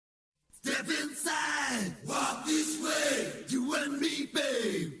Walk this way, you and me,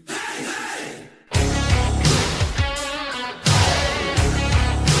 babe. Hey, hey!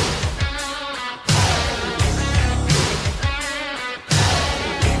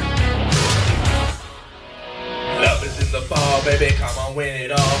 Love is in the ball, baby, come on, win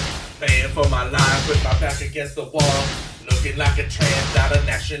it all. Paying for my life with my back against the wall. Looking like a tramp, not a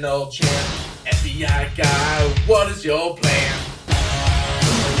national champ. FBI guy, what is your plan?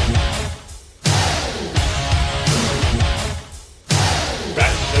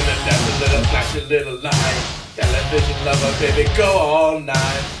 Rising to the death, a little flash, a little light. Television lover, baby, go all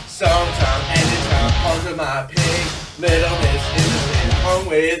night. Sometime, anytime, under my pig. Little Miss Innocent, home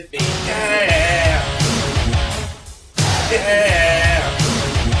with me, yeah. Yeah.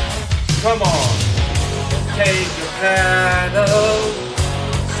 Come on. Take your paddle,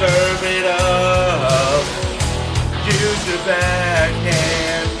 serve it up. Use your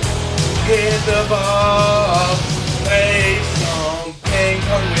backhand, hit the ball. Play some ping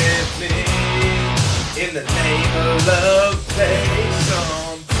pong with me. In the name of love, play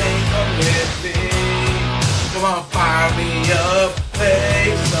some ping pong with me. Come on, fire me up,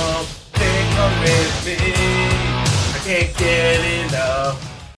 play some ping pong with me. I can't get enough.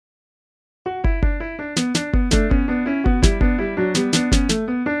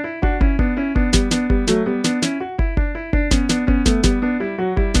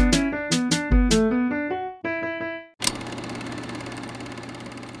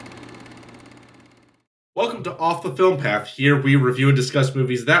 Welcome to Off the Film Path. Here we review and discuss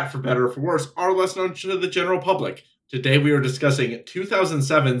movies that, for better or for worse, are less known to the general public. Today we are discussing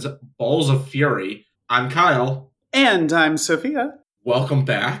 2007's Balls of Fury. I'm Kyle. And I'm Sophia. Welcome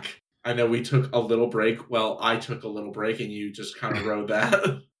back. I know we took a little break. Well, I took a little break and you just kind of rode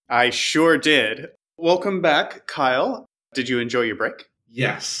that. I sure did. Welcome back, Kyle. Did you enjoy your break?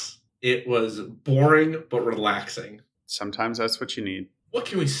 Yes. It was boring but relaxing. Sometimes that's what you need. What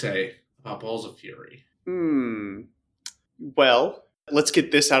can we say about Balls of Fury? Well, let's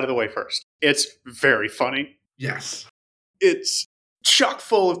get this out of the way first. It's very funny. Yes. It's chock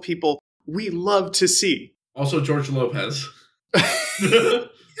full of people we love to see. Also, George Lopez. George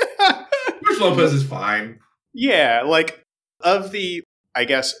Lopez is fine. Yeah, like, of the, I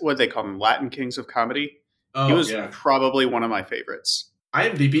guess, what they call them, Latin Kings of Comedy, he was probably one of my favorites.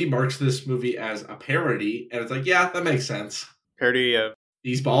 IMDb marks this movie as a parody, and it's like, yeah, that makes sense. Parody of...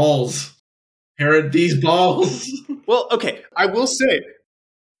 These balls. Parrot these balls. Well, okay, I will say,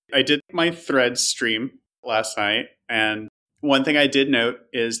 I did my Threads stream last night, and one thing I did note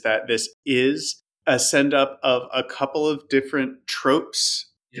is that this is a send-up of a couple of different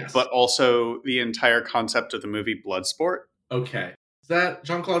tropes, yes, but also the entire concept of the movie Bloodsport. Okay. Is that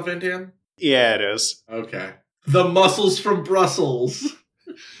Jean-Claude Van Damme? Yeah, it is. Okay. The muscles from Brussels.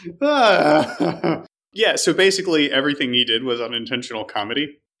 Yeah, so basically everything he did was unintentional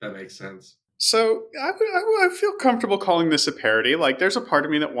comedy. That makes sense. So I feel comfortable calling this a parody. Like, there's a part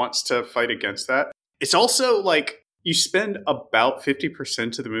of me that wants to fight against that. It's also like you spend about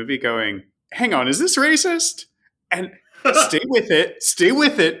 50% of the movie going, hang on, is this racist? And stay with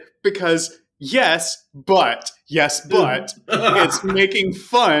it, because yes, but it's making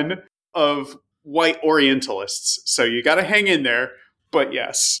fun of white Orientalists. So you got to hang in there, but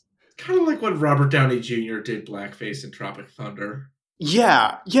yes. Kind of like when Robert Downey Jr. did blackface in Tropic Thunder.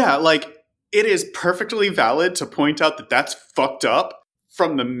 Yeah, like, it is perfectly valid to point out that that's fucked up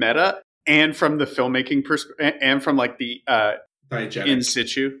from the meta and from the filmmaking and from like the diegetic. In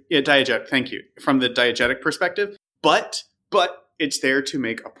situ. Yeah, diegetic. Thank you. From the diegetic perspective. But it's there to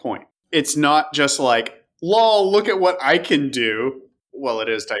make a point. It's not just like, lol, look at what I can do. Well, it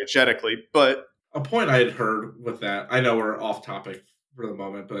is diegetically, but... A point I had heard with that, I know we're off topic for the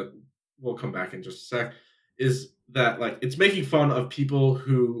moment, but we'll come back in just a sec, is that like it's making fun of people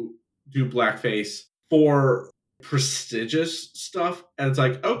who do blackface for prestigious stuff. And it's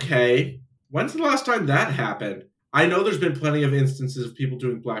like, okay, when's the last time that happened? I know there's been plenty of instances of people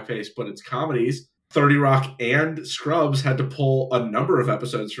doing blackface, but it's comedies. 30 Rock and Scrubs had to pull a number of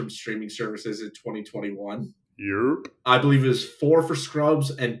episodes from streaming services in 2021. Yep. I believe it was 4 for Scrubs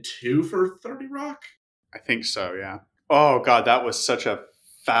and 2 for 30 Rock. I think so, yeah. Oh, God, that was such a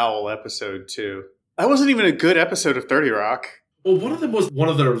foul episode, too. That wasn't even a good episode of 30 Rock. Well, one of them was one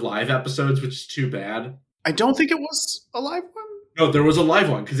of their live episodes, which is too bad. I don't think it was a live one. No, there was a live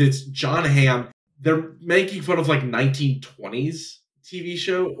one, because it's John Hamm. They're making fun of, like, 1920s TV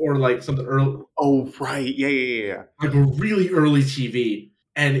show, or, like, something early. Oh, right. Yeah. Like, a really early TV.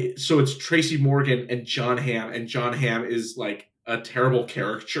 And so it's Tracy Morgan and John Hamm is, like, a terrible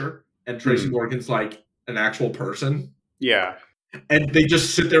caricature, and Tracy Morgan's, like, an actual person. Yeah. And they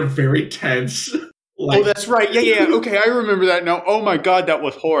just sit there very tense, Oh, that's right. Yeah. Okay, I remember that now. Oh my god, that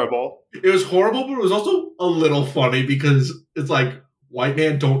was horrible. It was horrible, but it was also a little funny because it's like, white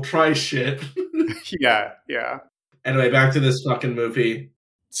man, don't try shit. Yeah. Anyway, back to this fucking movie.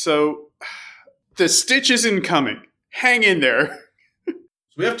 So, the stitch isn't coming. Hang in there. So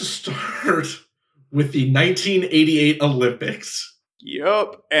we have to start with the 1988 Olympics.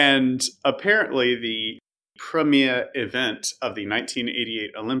 Yup. And apparently the premier event of the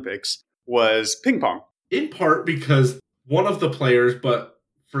 1988 Olympics was ping pong. In part because one of the players, but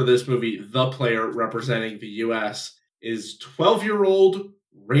for this movie, the player representing the U.S. is 12-year-old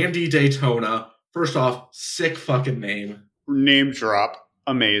Randy Daytona. First off, sick fucking name. Name drop.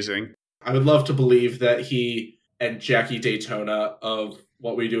 Amazing. I would love to believe that he and Jackie Daytona of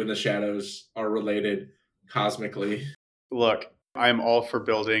What We Do in the Shadows are related cosmically. Look, I'm all for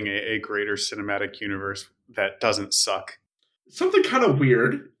building a greater cinematic universe that doesn't suck. Something kind of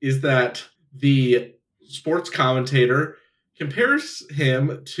weird is that the sports commentator compares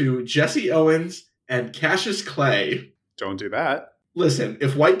him to Jesse Owens and Cassius Clay. Don't do that. Listen,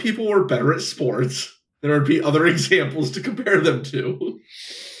 if white people were better at sports, there would be other examples to compare them to.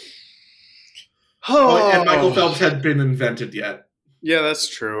 Oh, and Michael Phelps hadn't been invented yet. Yeah, that's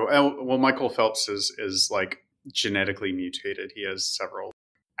true. Well, Michael Phelps is like genetically mutated. He has several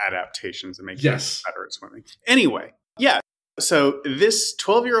adaptations that make him better at swimming. Anyway, yeah. So this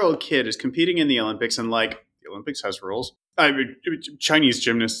 12-year-old kid is competing in the Olympics, and like the Olympics has rules. I mean, Chinese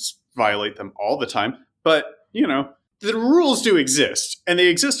gymnasts violate them all the time, but you know, the rules do exist, and they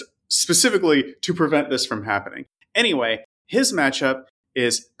exist specifically to prevent this from happening. Anyway, his matchup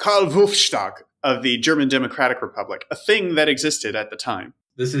is Karl Wolfstag of the German Democratic Republic, a thing that existed at the time.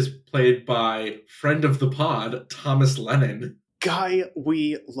 This is played by friend of the pod, Thomas Lennon. Guy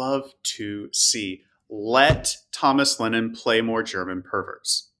we love to see. Let Thomas Lennon play more German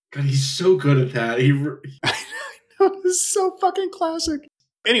perverts. God, he's so good at that. I know, it's so fucking classic.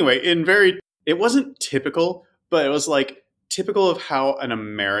 Anyway, it wasn't typical, but it was like typical of how an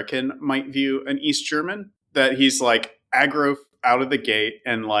American might view an East German. That he's like aggro out of the gate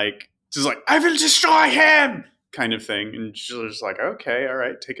and like just like, I will destroy him kind of thing. And just like, okay, all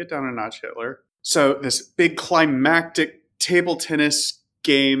right, take it down a notch, Hitler. So this big climactic table tennis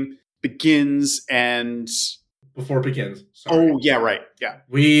game begins and... Before it begins. Sorry. Oh, yeah, right. Yeah.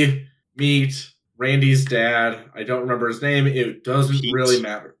 We meet Randy's dad. I don't remember his name. It doesn't really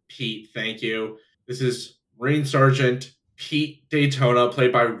matter. Pete, thank you. This is Marine Sergeant Pete Daytona,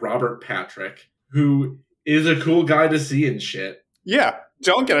 played by Robert Patrick, who is a cool guy to see and shit. Yeah,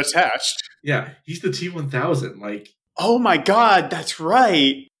 don't get attached. Yeah, he's the T-1000. Like, oh my god, that's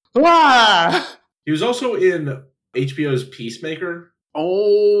right. Ah! He was also in HBO's Peacemaker.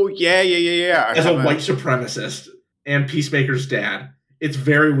 Oh, yeah. As a white supremacist and Peacemaker's dad. It's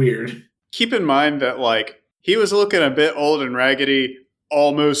very weird. Keep in mind that, like, he was looking a bit old and raggedy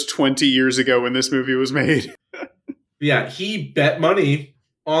almost 20 years ago when this movie was made. Yeah, he bet money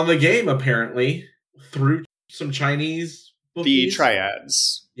on the game, apparently, through some Chinese bookies. The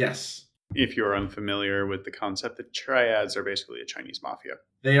triads. Yes. If you're unfamiliar with the concept, the triads are basically a Chinese mafia.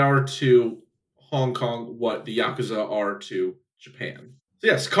 They are to Hong Kong what the Yakuza are to Japan. So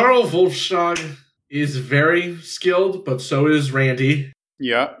yes, Karl Wolfstag is very skilled, but so is Randy.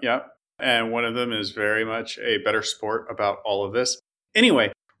 Yeah. And one of them is very much a better sport about all of this.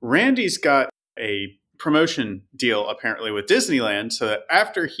 Anyway, Randy's got a promotion deal apparently with Disneyland, so that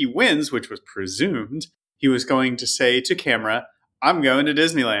after he wins, which was presumed, he was going to say to camera, I'm going to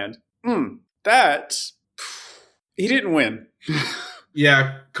Disneyland. He didn't win.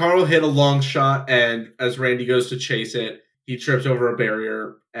 Yeah, Carl hit a long shot, and as Randy goes to chase it, he trips over a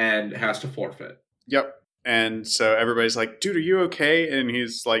barrier and has to forfeit. Yep. And so everybody's like, dude, are you okay? And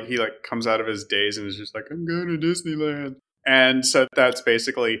he's like, he comes out of his daze and is just like, I'm going to Disneyland. And so that's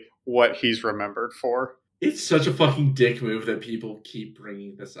basically what he's remembered for. It's such a fucking dick move that people keep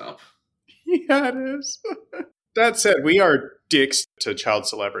bringing this up. Yeah, it is. That said, we are dicks to child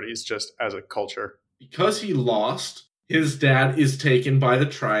celebrities just as a culture. Because he lost, his dad is taken by the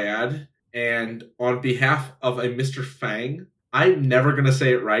triad, and on behalf of a Mr. Fang, I'm never going to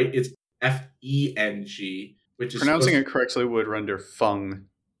say it right, it's Feng, which is... Pronouncing it correctly would render Fung,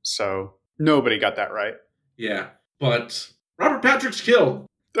 so nobody got that right. Yeah, but Robert Patrick's killed.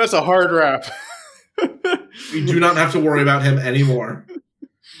 That's a hard rap. We do not have to worry about him anymore.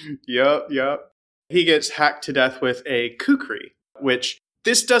 Yep. He gets hacked to death with a kukri, which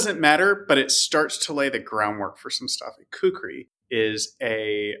this doesn't matter, but it starts to lay the groundwork for some stuff. A kukri is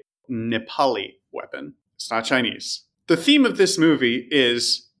a Nepali weapon. It's not Chinese. The theme of this movie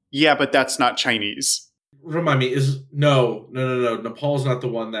is, yeah, but that's not Chinese. Remind me, no. Nepal's not the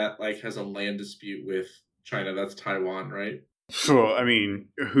one that like has a land dispute with China. That's Taiwan, right? Well, I mean,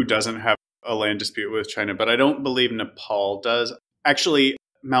 who doesn't have a land dispute with China? But I don't believe Nepal does. Actually,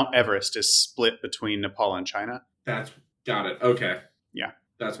 Mount Everest is split between Nepal and China. That's got it. Okay. Yeah.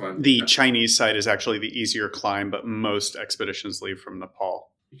 That's one. The Chinese side is actually the easier climb, but most expeditions leave from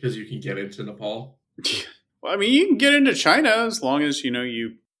Nepal. Because you can get into Nepal. Well, I mean, you can get into China as long as,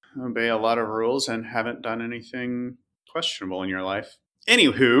 you obey a lot of rules and haven't done anything questionable in your life.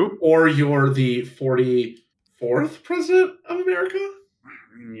 Anywho. Or you're the 44th president of America?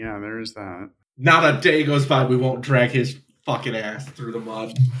 Yeah, there is that. Not a day goes by we won't drag his fucking ass through the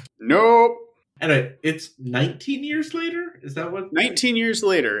mud. Nope. Anyway, it's 19 years later? Is that what? 19 years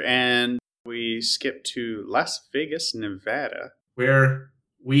later, and we skip to Las Vegas, Nevada. Where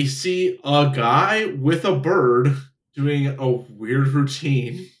we see a guy with a bird doing a weird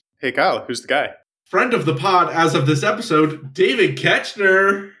routine. Hey, Kyle, who's the guy? Friend of the pod as of this episode, David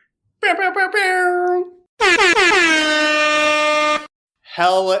Ketchner. Bow, bow, bow, bow.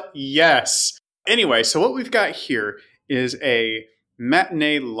 Hell yes. Anyway, so what we've got here is a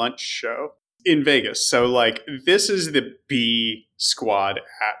matinee lunch show in Vegas. So, this is the B squad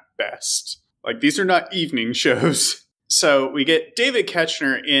at best. These are not evening shows. So we get David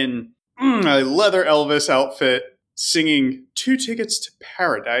Ketchner in a leather Elvis outfit singing 2 Tickets to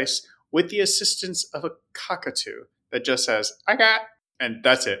Paradise with the assistance of a cockatoo that just says, I got, and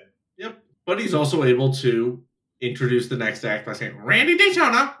that's it. Yep. But he's also able to introduce the next act by saying, Randy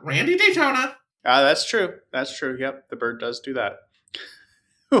Daytona, Randy Daytona. That's true. That's true. Yep. The bird does do that.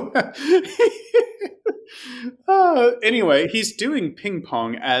 Anyway, he's doing ping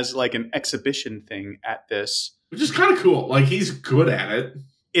pong as an exhibition thing at this. Which is kind of cool. He's good at it.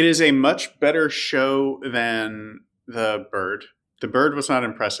 It is a much better show than the bird. The bird was not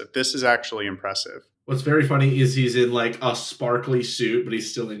impressive. This is actually impressive. What's very funny is he's in a sparkly suit, but he's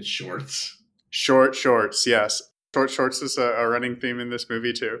still in shorts. Short shorts, yes. Short shorts is a running theme in this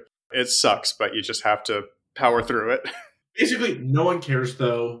movie too. It sucks, but you just have to power through it. Basically, no one cares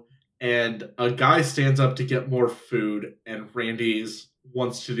though. And a guy stands up to get more food, and Randy's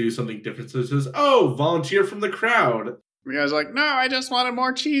wants to do something different. So he says, oh, volunteer from the crowd. The guy's like, no, I just wanted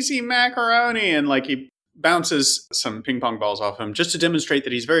more cheesy macaroni. And he bounces some ping pong balls off him just to demonstrate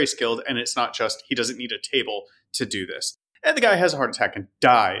that he's very skilled. And it's not just, he doesn't need a table to do this. And the guy has a heart attack and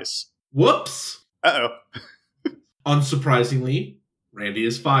dies. Whoops. Uh-oh. Unsurprisingly, Randy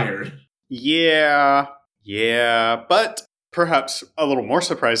is fired. Yeah. But perhaps a little more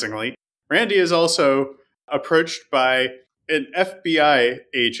surprisingly, Randy is also approached by an FBI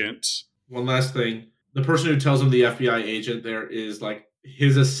agent. One last thing. The person who tells him the FBI agent there is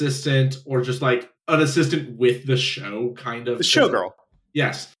his assistant or just an assistant with the show, kind of. The showgirl.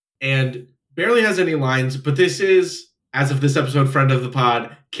 Yes. And barely has any lines, but this is, as of this episode, friend of the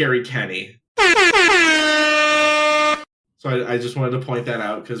pod, Carrie Kenny. So I just wanted to point that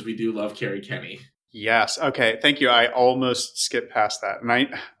out because we do love Carrie Kenny. Yes. Okay. Thank you. I almost skipped past that. And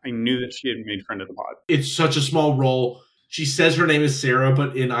I knew that she had made friend of the pod. It's such a small role. She says her name is Sarah,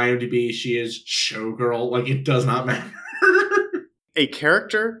 but in IMDb, she is showgirl. It does not matter. A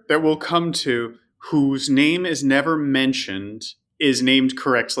character that we'll come to whose name is never mentioned is named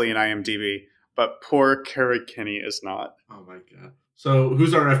correctly in IMDb, but poor Carrie Kenny is not. Oh my God. So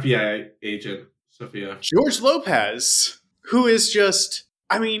who's our FBI agent, Sophia? George Lopez, who is just,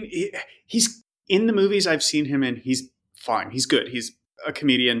 he's in the movies I've seen him in. He's fine. He's good. He's a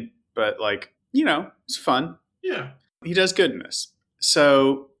comedian, but it's fun. Yeah. He does good in this.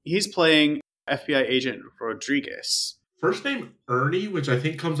 So he's playing FBI agent Rodriguez. First name Ernie, which I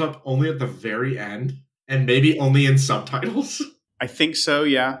think comes up only at the very end and maybe only in subtitles. I think so,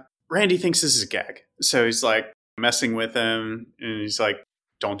 yeah. Randy thinks this is a gag. So he's messing with him and he's like,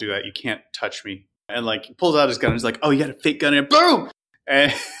 don't do that. You can't touch me. And he pulls out his gun and he's like, oh, you had a fake gun and boom!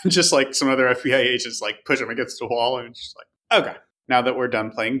 And just some other FBI agents push him against the wall and it's just okay, now that we're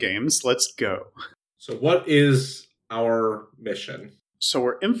done playing games, let's go. So what is our mission? So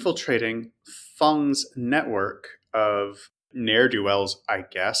we're infiltrating Feng's network of ne'er-do-wells, I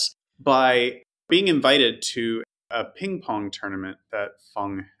guess, by being invited to a ping pong tournament that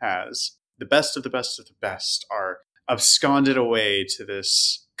Feng has. The best of the best of the best are absconded away to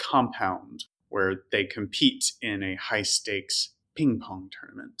this compound where they compete in a high-stakes ping pong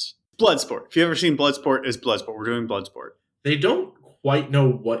tournament. Bloodsport. If you've ever seen Bloodsport, it's Bloodsport. We're doing Bloodsport. They don't quite know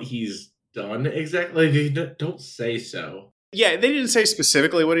what he's done exactly. They don't say so. Yeah, they didn't say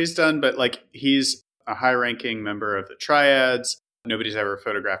specifically what he's done, but he's a high-ranking member of the Triads. Nobody's ever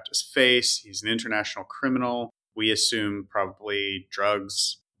photographed his face. He's an international criminal. We assume probably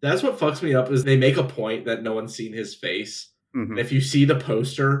drugs, That's what fucks me up is they make a point that no one's seen his face. Mhm. And if you see the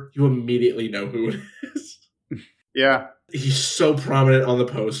poster, you immediately know who it is. Yeah. He's so prominent on the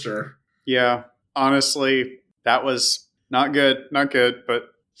poster. Yeah. Honestly, that was not good. Not good, but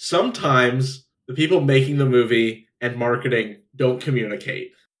Sometimes the people making the movie and marketing don't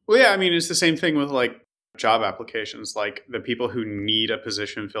communicate. well, yeah, I mean, it's the same thing with like job applications. Like the people who need a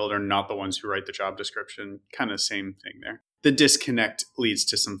position filled are not the ones who write the job description. Kind of same thing there. The disconnect leads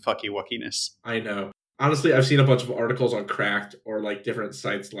to some fucky wuckiness. I know. Honestly, I've seen a bunch of articles on Cracked or like different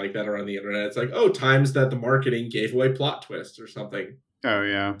sites like that around the internet. It's like, oh, times that the marketing gave away plot twists or something. Oh,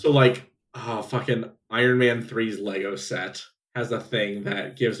 yeah. So like, fucking Iron Man 3's Lego set has a thing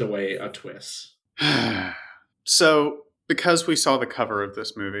that gives away a twist. So, because we saw the cover of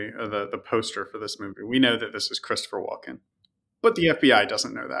this movie, or the poster for this movie, we know that this is Christopher Walken. But the FBI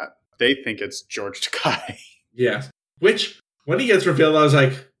doesn't know that. They think it's George Takei. Yeah. Which, when he gets revealed, I was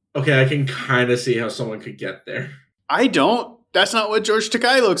like, okay, I can kind of see how someone could get there. I don't. That's not what George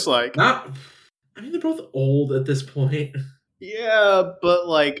Takei looks like. I mean, they're both old at this point. Yeah, but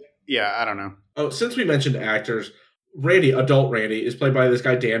like, yeah, I don't know. Oh, since we mentioned actors, adult Randy, is played by this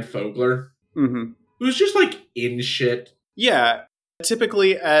guy, Dan Fogler, Mm-hmm. who's just like in shit. Yeah,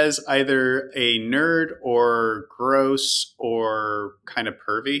 typically as either a nerd or gross or kind of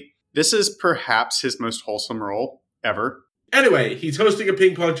pervy. This is perhaps his most wholesome role ever. Anyway, he's hosting a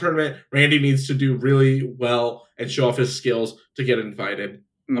ping pong tournament. Randy needs to do really well and show off his skills to get invited.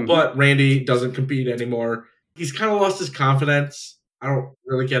 Mhm. But Randy doesn't compete anymore. He's kind of lost his confidence. I don't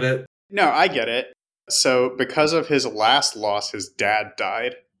really get it. No, I get it. So because of his last loss, his dad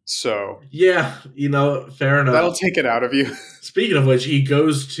died. So Yeah, fair enough. that'll take it out of you. Speaking of which, he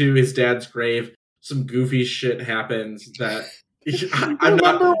goes to his dad's grave. Some goofy shit happens that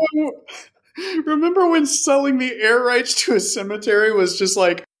Remember when selling the air rights to a cemetery was just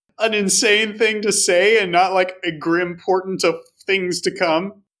like an insane thing to say and not like a grim portent of things to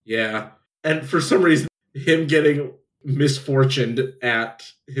come? Yeah. And for some reason, him getting misfortuned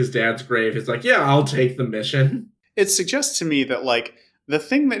at his dad's grave is like, yeah, I'll take the mission. It suggests to me that like the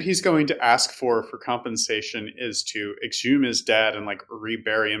thing that he's going to ask for compensation is to exhume his dad and like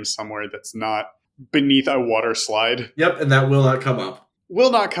rebury him somewhere that's not beneath a water slide. Yep, and that will not come up.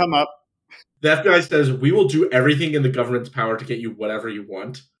 Will not come up. The FBI says, we will do everything in the government's power to get you whatever you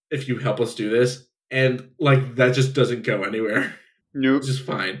want if you help us do this. And, like, that just doesn't go anywhere. Nope. It's just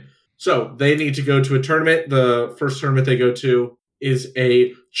fine. So, they need to go to a tournament. The first tournament they go to is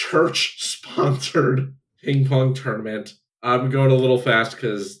a church-sponsored ping pong tournament. I'm going a little fast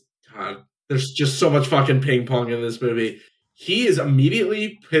because, God, there's just so much fucking ping pong in this movie. He is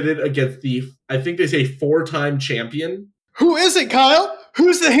immediately pitted against I think they say 4-time champion. Who is it, Kyle?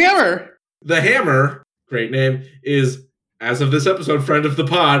 Who's the hammer? The Hammer, great name, is, as of this episode, friend of the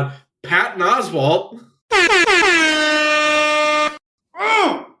pod, Patton Oswalt.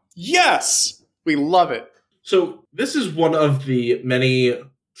 Oh, yes! We love it. So this is one of the many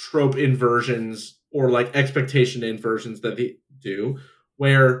trope inversions or like expectation inversions that they do,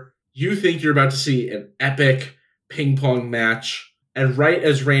 where you think you're about to see an epic ping pong match, and right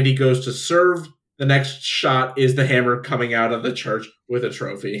as Randy goes to serve, the next shot is the Hammer coming out of the church with a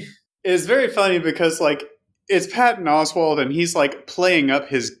trophy. It's very funny because, like, it's Patton Oswalt and he's, like, playing up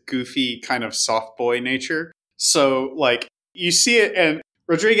his goofy kind of soft boy nature. So, like, you see it and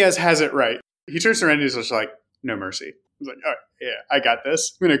Rodriguez has it right. He turns around and he's just like, no mercy. He's like, all right, yeah, I got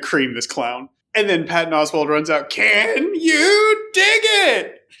this. I'm going to cream this clown. And then Patton Oswalt runs out, can you dig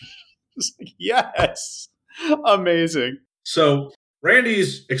it? It's like, yes. Amazing. So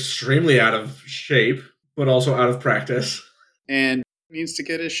Randy's extremely out of shape, but also out of practice. And needs to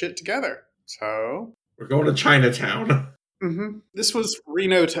get his shit together. So We're going to Chinatown. mm-hmm. This was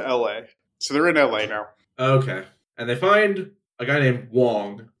Reno to LA. So they're in LA now. Okay. And they find a guy named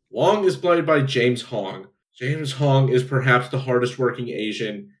Wong. Wong is played by James Hong. James Hong is perhaps the hardest working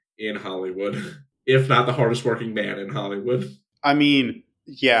Asian in Hollywood, if not the hardest working man in Hollywood. I mean,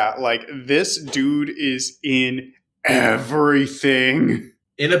 yeah, like this dude is in everything.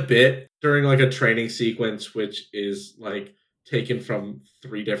 In a bit, during like a training sequence, which is like taken from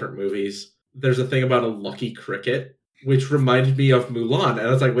 3 different movies, there's a thing about a lucky cricket, which reminded me of Mulan. And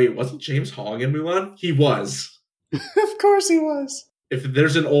I was like, wait, wasn't James Hong in Mulan? He was. Of course he was. If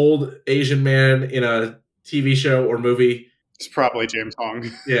there's an old Asian man in a TV show or movie, It's probably James Hong.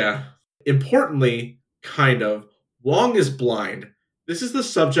 yeah. Importantly, kind of, Wong is blind. This is the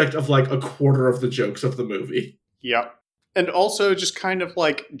subject of like a quarter of the jokes of the movie. Yep. And also just kind of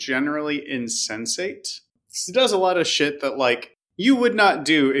like generally insensate. He does a lot of shit that like you would not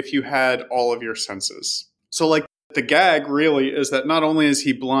do if you had all of your senses. So like The gag really is that not only is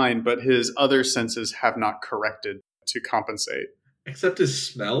he blind, but his other senses have not corrected to compensate. Except his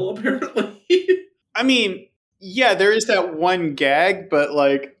smell, apparently. I mean, yeah, there is that one gag, but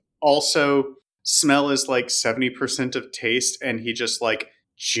like also smell is like 70% of taste, and he just like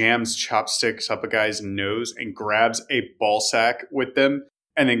jams chopsticks up a guy's nose and grabs a ball sack with them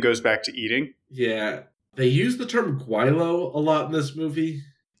and then goes back to eating. Yeah. They use the term guilo a lot in this movie.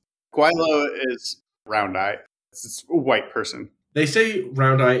 Guilo is round eye. It's a white person. They say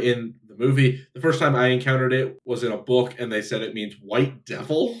round eye in the movie. The first time I encountered it was in a book, and they said it means white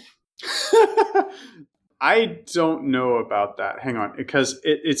devil. I don't know about that. Hang on, because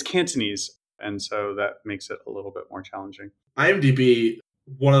it's Cantonese, and so that makes it a little bit more challenging. IMDb,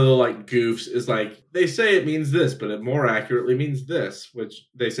 one of the like goofs is like, they say it means this, but it more accurately means this, which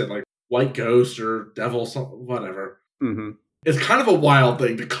they said like white ghost or devil, something, whatever. Mm-hmm. It's kind of a wild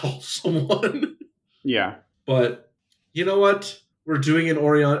thing to call someone. Yeah. But you know what? We're doing an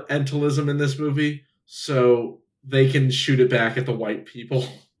Orientalism in this movie, so they can shoot it back at the white people.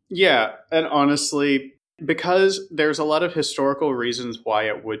 Yeah, and honestly, because there's a lot of historical reasons why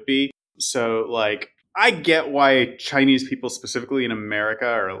it would be. So, like, I get why Chinese people specifically in America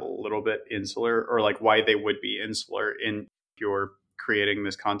are a little bit insular, or like why they would be insular in your creating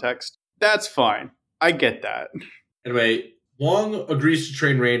this context. That's fine. I get that. Anyway, Wong agrees to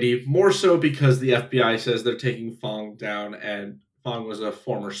train Randy, more so because the FBI says they're taking Fong down, and Fong was a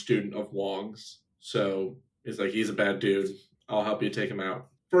former student of Wong's. So he's like, he's a bad dude. I'll help you take him out.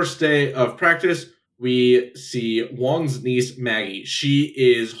 First day of practice, we see Wong's niece, Maggie. She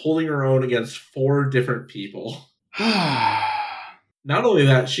is holding her own against 4 different people. Not only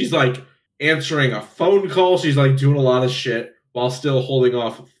that, she's like answering a phone call. She's like doing a lot of shit while still holding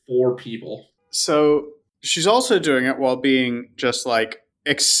off 4 people. So she's also doing it while being just like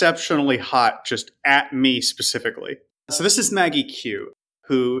exceptionally hot, just at me specifically. So this is Maggie Q,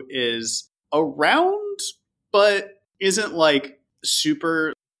 who is around, but isn't like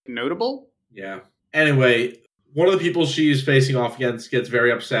super notable. Yeah. Anyway, one of the people she's facing off against gets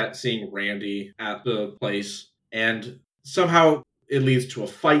very upset seeing Randy at the place, and somehow it leads to a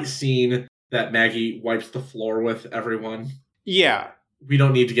fight scene that Maggie wipes the floor with everyone. Yeah. We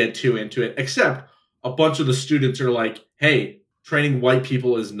don't need to get too into it, except a bunch of the students are like, hey, training white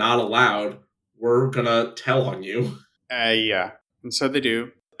people is not allowed. We're gonna tell on you. Yeah. And so they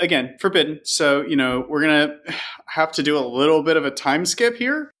do. Again, forbidden. So, we're going to have to do a little bit of a time skip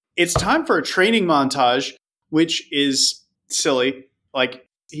here. It's time for a training montage, which is silly. Like,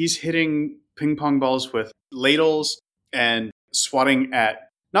 he's hitting ping pong balls with ladles and swatting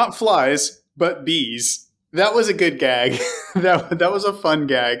at not flies, but bees. That was a good gag. that was a fun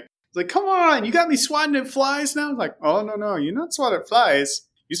gag. It's like, come on, you got me swatting at flies now? I'm like, oh, no, you're not swatting at flies.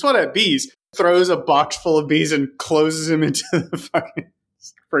 You swat at bees. Throws a box full of bees and closes him into the fucking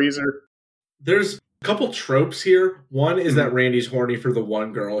freezer. There's a couple tropes here. One is that Randy's horny for the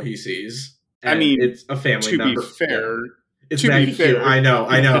one girl he sees. I mean, it's a family to member. Be fair. It's Maggie Q. I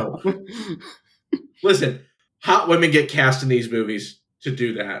know. Listen, hot women get cast in these movies to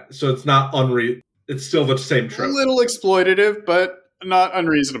do that. So it's not unreal. It's still the same trope. A little exploitative, but not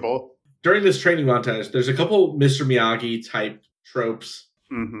unreasonable. During this training montage, there's a couple Mr. Miyagi type tropes.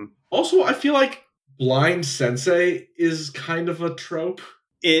 Mm-hmm. Also, I feel like blind sensei is kind of a trope.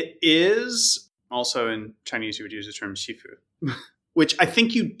 It is. Also, in Chinese, you would use the term shifu, which I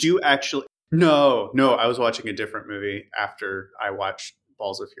think you do actually. No, I was watching a different movie after I watched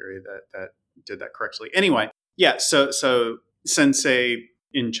Balls of Fury that did that correctly. Anyway, yeah, so sensei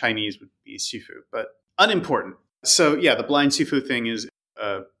in Chinese would be shifu, but unimportant. So, yeah, the blind shifu thing is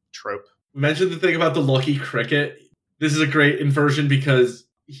a trope. Mention the thing about the lucky cricket. This is a great inversion because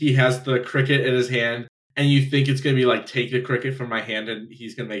he has the cricket in his hand, and you think it's going to be like, take the cricket from my hand, and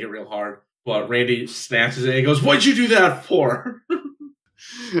he's going to make it real hard. But Randy snatches it and goes, what'd you do that for?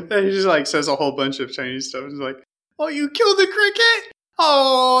 And he just like says a whole bunch of Chinese stuff. He's like, oh, you killed the cricket?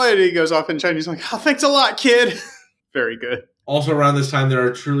 Oh, and he goes off in Chinese like, oh, thanks a lot, kid. Very good. Also around this time, there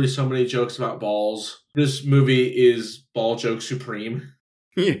are truly so many jokes about balls. This movie is ball joke supreme.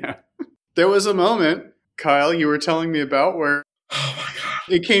 Yeah. There was a moment, Kyle, you were telling me about where oh my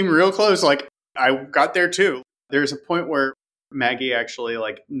God, it came real close. Like, I got there too. There's a point where Maggie actually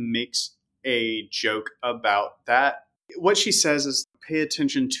like makes a joke about that. What she says is, pay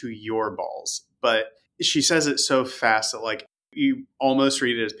attention to your balls. But she says it so fast that like you almost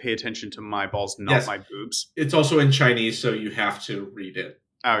read it as pay attention to my balls, not my boobs. It's also in Chinese, so you have to read it.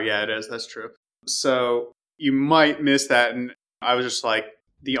 Oh, yeah, it is. That's true. So you might miss that. And I was just like,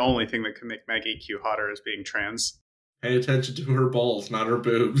 the only thing that could make Maggie Q hotter is being trans. Pay attention to her balls, not her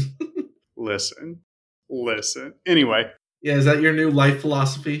boobs. Listen, Listen. Anyway. Yeah, is that your new life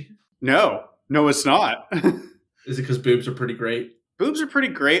philosophy? No, it's not. Is it because boobs are pretty great? Boobs are pretty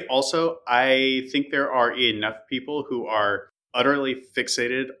great. Also, I think there are enough people who are utterly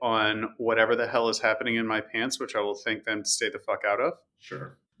fixated on whatever the hell is happening in my pants, which I will thank them to stay the fuck out of.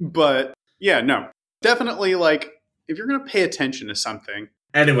 Sure. But yeah, no. Definitely, like, if you're going to pay attention to something.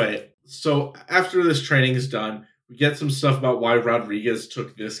 Anyway, so after this training is done, we get some stuff about why Rodriguez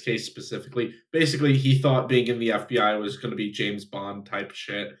took this case specifically. Basically, he thought being in the FBI was going to be James Bond type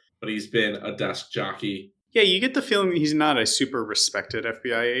shit, but he's been a desk jockey. Yeah, you get the feeling that he's not a super respected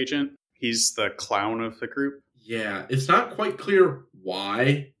FBI agent. He's the clown of the group. Yeah, it's not quite clear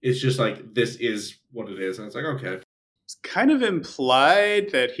why. It's just like, this is what it is. And it's like, okay. It's kind of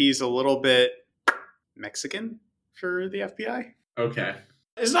implied that he's a little bit Mexican for the FBI. Okay.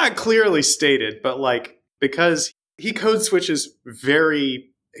 It's not clearly stated, but like, because he code switches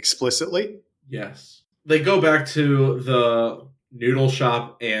very explicitly. Yes. They go back to the noodle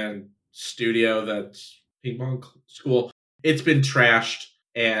shop and studio that's ping pong school. It's been trashed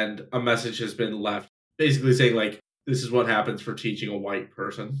and a message has been left basically saying like, this is what happens for teaching a white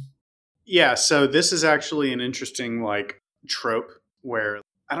person. Yeah, so this is actually an interesting like trope where,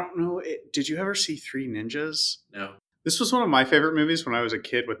 I don't know, did you ever see Three Ninjas? No. This was one of my favorite movies when I was a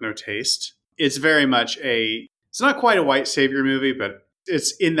kid with no taste. It's very much it's not quite a white savior movie, but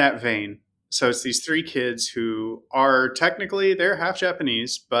it's in that vein. So it's these three kids who are technically, they're half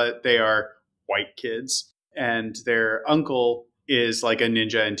Japanese, but they are white kids. And their uncle is like a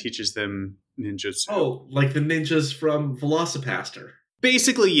ninja and teaches them ninjutsu. Oh, like the ninjas from Velocipaster.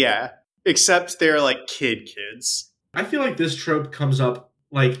 Basically, yeah. Except they're like kids. I feel like this trope comes up,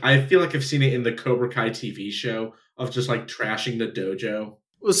 like, I feel like I've seen it in the Cobra Kai TV show of just like trashing the dojo.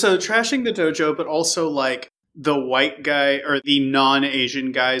 Well, so trashing the dojo, but also like the white guy or the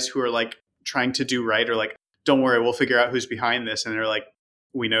non-Asian guys who are like trying to do right or like, don't worry, we'll figure out who's behind this. And they're like,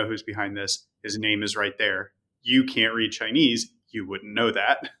 we know who's behind this. His name is right there. You can't read Chinese. You wouldn't know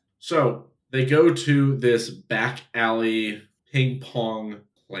that. So they go to this back alley ping pong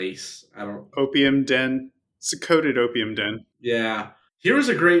place. Opium den. It's a coded opium den. Yeah. Here is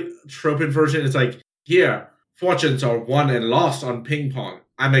a great trope inversion. It's like, here, fortunes are won and lost on ping pong.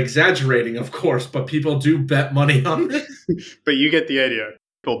 I'm exaggerating, of course, but people do bet money on this. But you get the idea.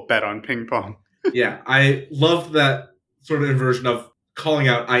 People bet on ping pong. Yeah, I love that sort of inversion of calling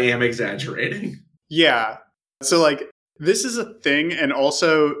out, I am exaggerating. Yeah. So, like, this is a thing, and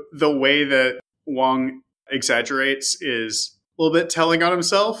also the way that Wong exaggerates is a little bit telling on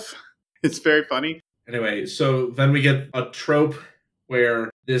himself. It's very funny. Anyway, so then we get a trope where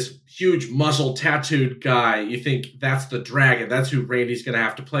this huge muscle tattooed guy, you think that's the dragon, that's who Randy's going to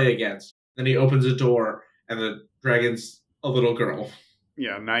have to play against. Then he opens a door, and the dragon's a little girl.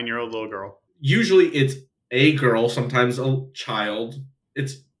 Yeah, 9-year-old little girl. Usually it's a girl, sometimes a child.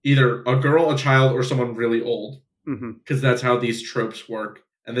 It's either a girl, a child, or someone really old. Because that's how these tropes work.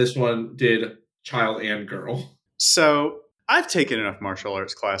 And this one did child and girl. So I've taken enough martial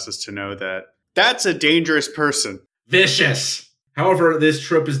arts classes to know that that's a dangerous person. Vicious. However, this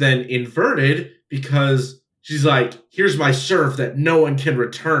trope is then inverted because she's like, here's my serve that no one can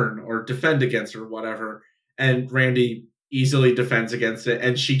return or defend against or whatever. And Randy easily defends against it,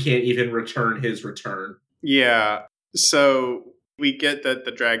 and she can't even return his return. Yeah. So we get that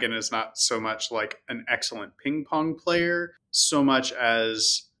the dragon is not so much like an excellent ping pong player, so much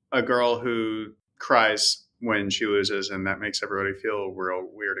as a girl who cries when she loses, and that makes everybody feel real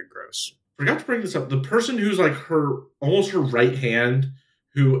weird and gross. Forgot to bring this up. The person who's like almost her right hand,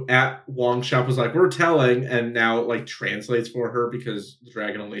 who at Wong's shop was like, we're telling, and now like translates for her because the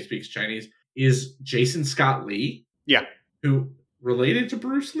dragon only speaks Chinese, is Jason Scott Lee. Yeah. Who related to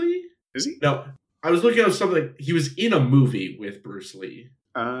Bruce Lee? Is he? No. I was looking up something. He was in a movie with Bruce Lee.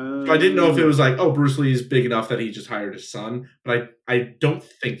 So I didn't know if it was like, oh, Bruce Lee is big enough that he just hired his son. But I don't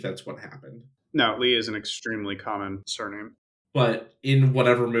think that's what happened. No, Lee is an extremely common surname. But in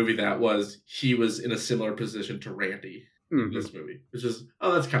whatever movie that was, he was in a similar position to Randy in this movie. Which is,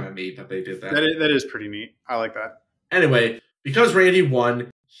 oh, that's kind of neat that they did that. That is pretty neat. I like that. Anyway, because Randy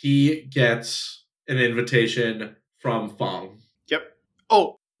won, he gets an invitation from Fong. Yep.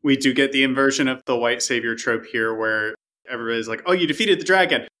 Oh, we do get the inversion of the white savior trope here where everybody's like, oh, you defeated the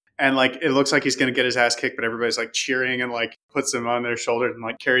dragon. And like, it looks like he's going to get his ass kicked, but everybody's like cheering and like puts him on their shoulder and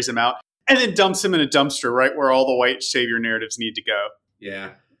like carries him out and then dumps him in a dumpster right where all the white savior narratives need to go.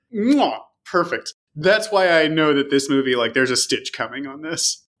 Yeah. Mwah! Perfect. That's why I know that this movie, like, there's a stitch coming on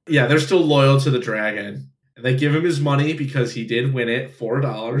this. Yeah, they're still loyal to the dragon. And they give him his money because he did win it,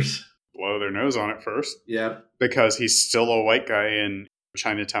 $4. Blow their nose on it first. Yep. Because he's still a white guy in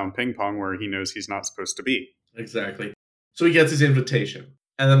Chinatown ping pong where he knows he's not supposed to be. Exactly. So he gets his invitation.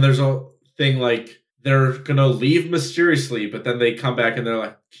 And then there's a thing like they're going to leave mysteriously, but then they come back and they're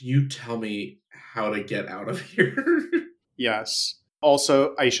like, can you tell me how to get out of here? Yes.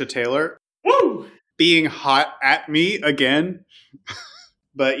 Also, Aisha Taylor. Woo! Being hot at me again.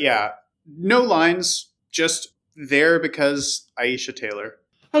 But yeah, no lines, just there because Aisha Taylor.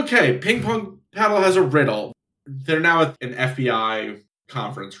 Okay, Ping Pong Paddle has a riddle. They're now at an FBI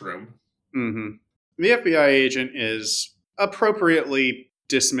conference room. Mm-hmm. The FBI agent is appropriately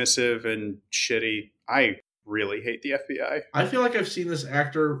dismissive and shitty. I really hate the FBI. I feel like I've seen this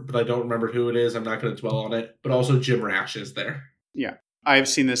actor, but I don't remember who it is. I'm not going to dwell on it. But also Jim Rash is there. Yeah. I've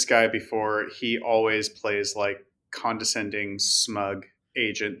seen this guy before. He always plays like condescending, smug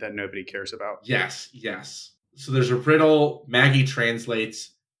agent that nobody cares about. Yes, yes. So there's a riddle, Maggie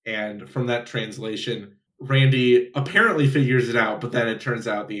translates, and from that translation, Randy apparently figures it out, but then it turns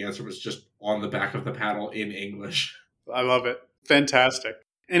out the answer was just on the back of the paddle in English. I love it. Fantastic.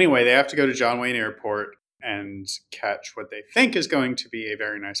 Anyway, they have to go to John Wayne Airport and catch what they think is going to be a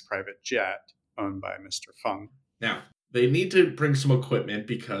very nice private jet owned by Mr. Fung. Now, they need to bring some equipment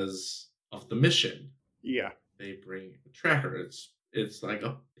because of the mission. Yeah. They bring a tracker. It's like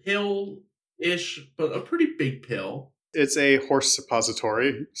a pill-ish, but a pretty big pill. It's a horse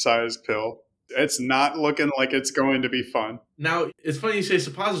suppository size pill. It's not looking like it's going to be fun. Now, it's funny you say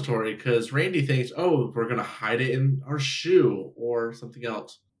suppository because Randy thinks, oh, we're going to hide it in our shoe or something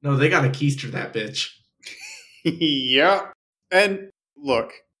else. No, they got to keister that bitch. Yeah. And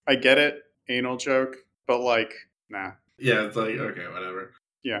look, I get it. Anal joke. But like, nah. Yeah, it's like, okay, whatever.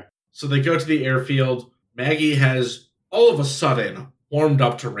 Yeah. So they go to the airfield. Maggie has all of a sudden warmed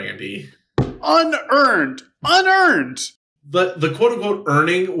up to Randy. Unearned. The quote-unquote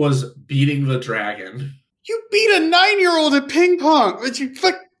earning was beating the dragon. You beat a 9-year-old at ping pong. But you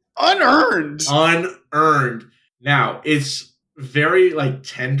like unearned. Unearned. Now, it's very like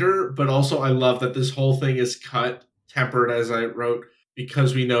tender, but also I love that this whole thing is tempered as I wrote,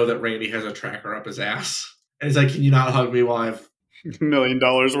 because we know that Randy has a tracker up his ass. And he's like, can you not hug me while I've $1 million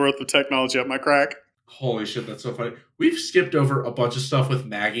worth of technology up my crack? Holy shit, that's so funny. We've skipped over a bunch of stuff with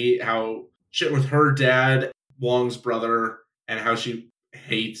Maggie, how shit with her dad, Wong's brother, and how she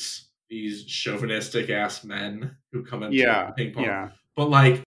hates these chauvinistic ass men who come into ping pong. Yeah. But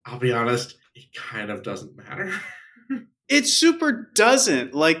like, I'll be honest, it kind of doesn't matter. It super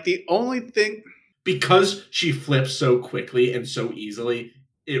doesn't. Like the only thing, because she flips so quickly and so easily,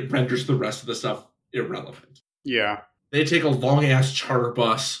 it renders the rest of the stuff irrelevant. Yeah. They take a long ass charter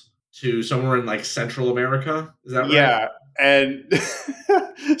bus to somewhere in like Central America. Is that right? Yeah. And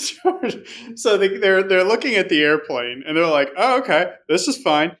so they're looking at the airplane and they're like, oh, okay, this is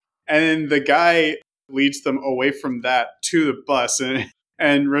fine. And then the guy leads them away from that to the bus.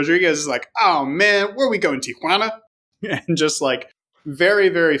 And Rodriguez is like, oh man, where are we going, Tijuana? And just like very,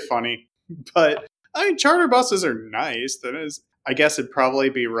 very funny. But I mean, charter buses are nice. That is, I guess it'd probably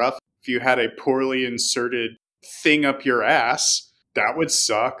be rough if you had a poorly inserted thing up your ass. That would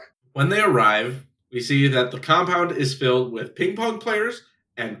suck. When they arrive, we see that the compound is filled with ping pong players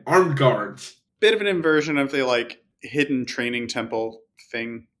and armed guards. Bit of an inversion of the like hidden training temple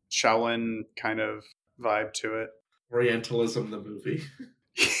thing, Shaolin kind of vibe to it. Orientalism, the movie.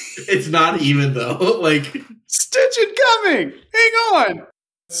 It's not even though. Like, Stitch it coming! Hang on!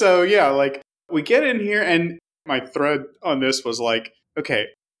 So yeah, like we get in here and my thread on this was like, okay,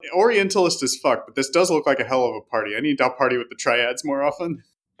 Orientalist as fuck, but this does look like a hell of a party. I need to party with the triads more often.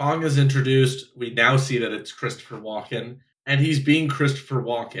 Fong is introduced. We now see that it's Christopher Walken, and he's being Christopher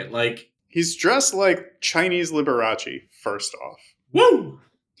Walken. Like, he's dressed like Chinese Liberace, first off. Woo!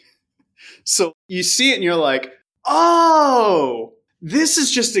 So you see it and you're like, oh, this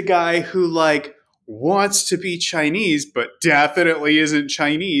is just a guy who like wants to be Chinese, but definitely isn't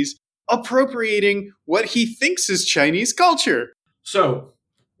Chinese, appropriating what he thinks is Chinese culture. So,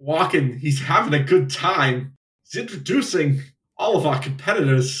 Walken, he's having a good time. He's introducing all of our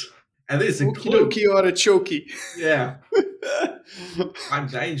competitors, and this includes Okie Artichoke. Yeah. I'm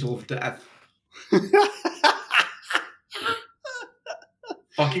the angel of death.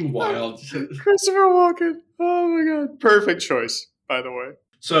 Fucking wild. Christopher Walken. Oh my god. Perfect choice, by the way.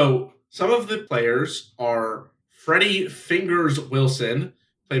 So, some of the players are Freddie Fingers Wilson,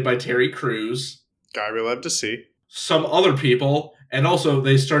 played by Terry Crews. Guy we love to see. Some other people. And also,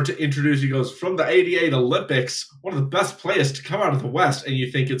 they start to introduce, he goes, from the 88 Olympics, one of the best players to come out of the West. And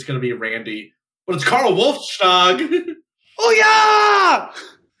you think it's going to be Randy. But it's Carl Wolfstag. Oh, yeah!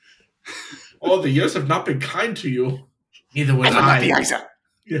 Oh, the years have not been kind to you. Neither would I.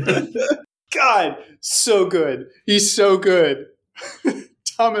 God, so good. He's so good.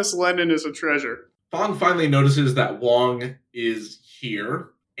 Thomas Lennon is a treasure. Fong finally notices that Wong is here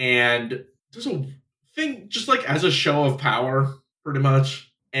and does a thing just like as a show of power, pretty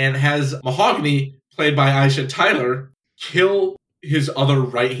much, and has Mahogany, played by Aisha Tyler, kill his other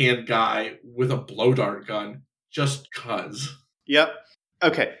right-hand guy with a blow dart gun just cuz. Yep.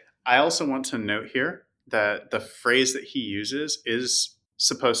 Okay. I also want to note here that the phrase that he uses is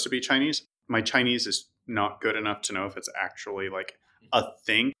supposed to be Chinese. My Chinese is not good enough to know if it's actually like a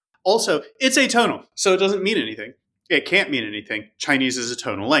thing. Also, it's atonal, so it doesn't mean anything. It can't mean anything. Chinese is a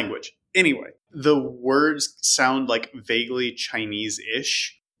tonal language. Anyway, the words sound like vaguely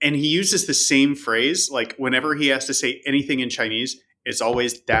Chinese-ish, and he uses the same phrase. Like, whenever he has to say anything in Chinese, it's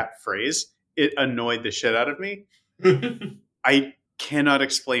always that phrase. It annoyed the shit out of me. I cannot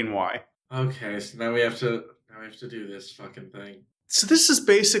explain why. Okay, so now we have to do this fucking thing. So this is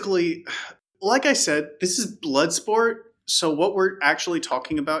basically, like I said, this is Bloodsport. So what we're actually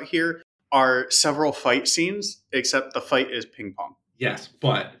talking about here are several fight scenes, except the fight is ping pong. Yes,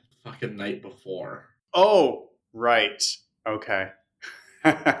 but fucking night before. Oh, right. Okay.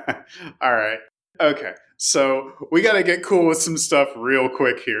 All right. Okay. So we got to get cool with some stuff real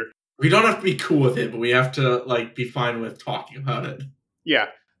quick here. We don't have to be cool with it, but we have to like be fine with talking about it. Yeah.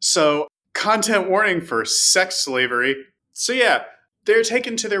 So content warning for sex slavery. So yeah, they're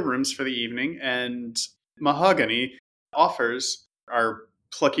taken to their rooms for the evening, and Mahogany offers our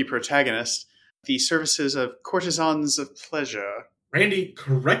plucky protagonist the services of courtesans of pleasure. Randy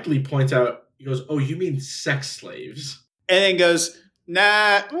correctly points out, he goes, "Oh, you mean sex slaves?" And then goes,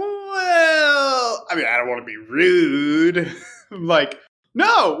 nah, well, I mean, I don't want to be rude. I'm like,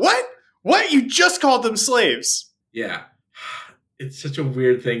 no, what? What? You just called them slaves. Yeah. It's such a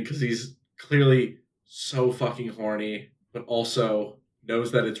weird thing because he's clearly so fucking horny, but also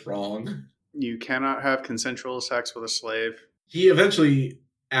knows that it's wrong. You cannot have consensual sex with a slave. He eventually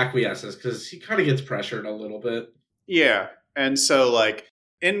acquiesces because he kind of gets pressured a little bit. Yeah. And so, like,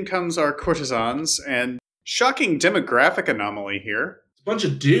 in comes our courtesans, and shocking demographic anomaly here. It's a bunch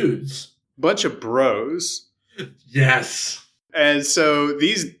of dudes. Bunch of bros. Yes. And so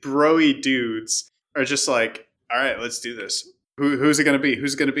these bro-y dudes are just like, all right, let's do this. Who's it going to be?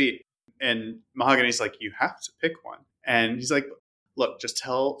 Who's it going to be? And Mahogany's like, you have to pick one. And he's like, look, just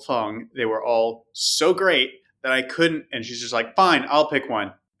tell Feng they were all so great that I couldn't. And she's just like, fine, I'll pick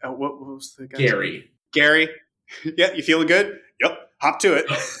one. What was the guy's Gary. name? Gary. Yeah, you feeling good? Yep. Hop to it.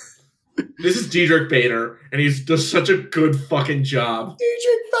 This is Diedrich Bader, and he does such a good fucking job.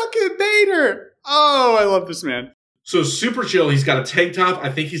 Diedrich fucking Bader. Oh, I love this man. So super chill. He's got a tank top.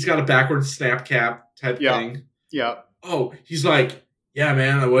 I think he's got a backwards snap cap type thing. Yeah. Oh, he's like, yeah,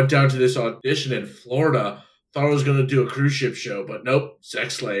 man, I went down to this audition in Florida. Thought I was going to do a cruise ship show, but nope,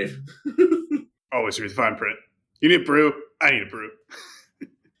 sex slave. Always read the fine print. You need a brew? I need a brew.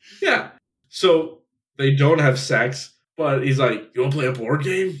 Yeah. So they don't have sex, but he's like, you want to play a board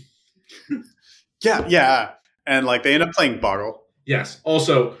game? Yeah. And like they end up playing Boggle. Yes.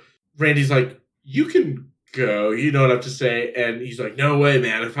 Also, Randy's like, you can go. You don't have to say. And he's like, no way,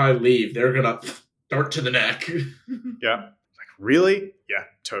 man. If I leave, they're going to dart to the neck. Yeah. Like, really? Yeah,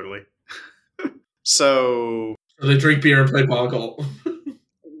 totally. So they drink beer and play Boggle.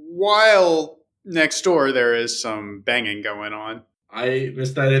 While next door there is some banging going on. I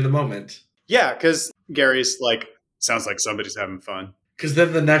missed that in the moment. Yeah, because Gary's like, sounds like somebody's having fun. Because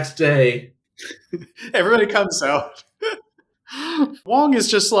then the next day, everybody comes out. Wong is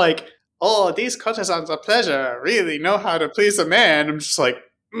just like, oh, these courtesans of pleasure really know how to please a man. I'm just like,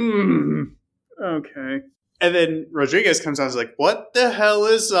 okay. And then Rodriguez comes out and is like, what the hell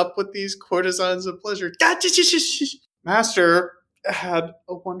is up with these courtesans of pleasure? Master had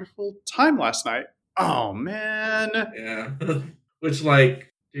a wonderful time last night. Oh, man. Yeah. Which,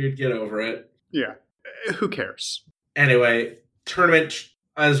 like, dude, get over it. Yeah. Who cares? Anyway, tournament,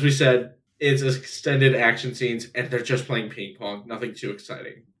 as we said, is extended action scenes, and they're just playing ping pong. Nothing too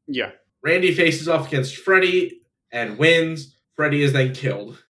exciting. Yeah. Randy faces off against Freddy and wins. Freddy is then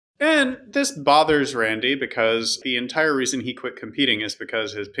killed. And this bothers Randy because the entire reason he quit competing is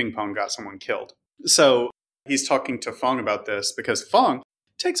because his ping pong got someone killed. So he's talking to Fong about this because Fong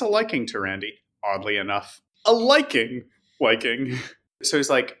takes a liking to Randy, oddly enough. A liking. So he's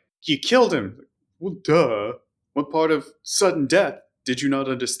like, you killed him. Well, duh. What part of sudden death did you not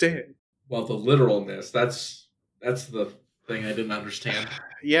understand? Well, the literalness, that's the thing I didn't understand.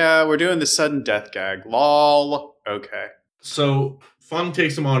 Yeah, we're doing the sudden death gag. Lol. Okay. So Fong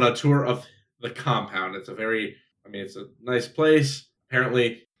takes him on a tour of the compound. It's a nice place.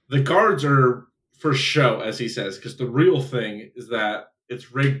 Apparently, the guards are for show, as he says, because the real thing is that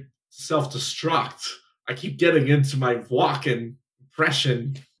it's rigged self-destruct. I keep getting into my walk and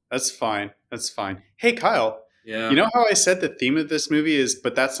expression. That's fine. That's fine. Hey, Kyle. Yeah. You know how I said the theme of this movie is,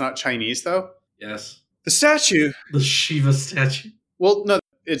 but that's not Chinese, though? Yes. The statue. The Shiva statue. Well, no,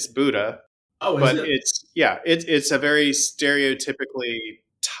 it's Buddha. Oh, is But it? it's a very stereotypically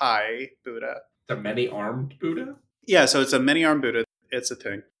Thai Buddha. The many-armed Buddha? Yeah, so it's a many-armed Buddha. It's a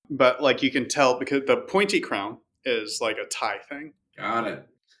thing. But, like, you can tell because the pointy crown is, like, a Thai thing. Got it.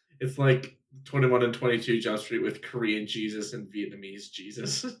 It's like 21 and 22 Jump Street with Korean Jesus and Vietnamese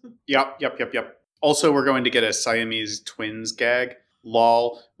Jesus. Yep. Also, we're going to get a Siamese twins gag.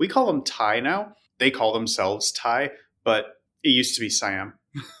 Lol. We call them Thai now. They call themselves Thai, but it used to be Siam.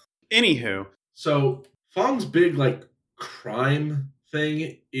 Anywho. So, Fong's big, like, crime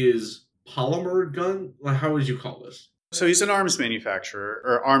thing is polymer gun? Like, how would you call this? So he's an arms manufacturer,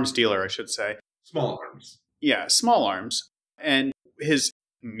 or arms dealer, I should say. Small arms. Yeah, small arms. And his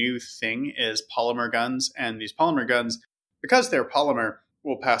new thing is polymer guns. And these polymer guns, because they're polymer,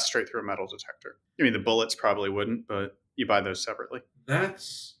 will pass straight through a metal detector. I mean, the bullets probably wouldn't, but you buy those separately.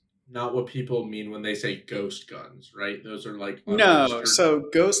 That's not what people mean when they say ghost guns, right? Those are like No, unregistered. so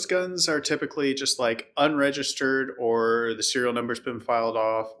ghost guns are typically just like unregistered, or the serial number's been filed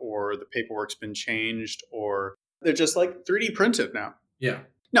off, or the paperwork's been changed, or they're just like 3D printed now. Yeah.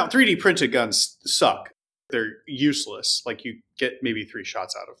 Now, 3D printed guns suck. They're useless. Like, you get maybe 3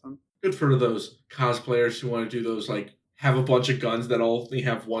 shots out of them. Good for those cosplayers who want to do those, like, have a bunch of guns that only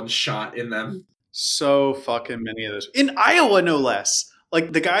have 1 shot in them. So fucking many of those. In Iowa, no less.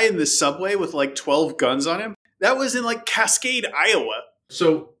 Like, the guy in the subway with, like, 12 guns on him, that was in, like, Cascade, Iowa.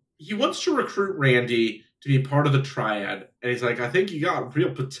 So he wants to recruit Randy to be part of the triad. And he's like, I think you got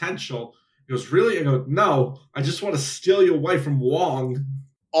real potential. He goes, really? I go, no, I just want to steal you away from Wong.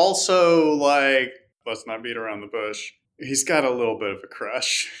 Also, like, let's not beat around the bush. He's got a little bit of a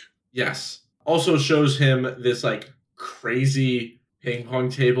crush. Yes. Also shows him this, like, crazy ping pong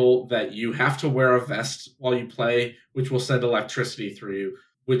table that you have to wear a vest while you play, which will send electricity through you,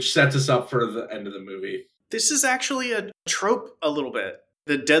 which sets us up for the end of the movie. This is actually a trope a little bit.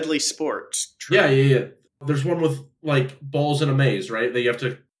 The deadly sport trope. Yeah. There's one with, like, balls in a maze, right? That you have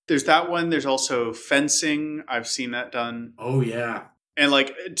to... There's that one. There's also fencing. I've seen that done. Oh, yeah. And,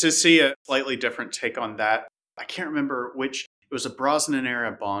 like, to see a slightly different take on that, I can't remember which. It was a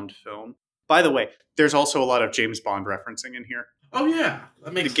Brosnan-era Bond film. By the way, there's also a lot of James Bond referencing in here. Oh, yeah.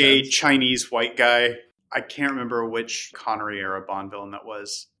 That makes The gay sense. Chinese white guy. I can't remember which Connery-era Bond villain that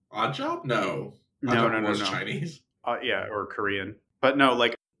was. Odd Job? No. No, Odd Job no. was Chinese. Yeah, or Korean. But no,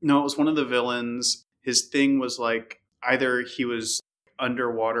 it was one of the villains. His thing was, like, either he was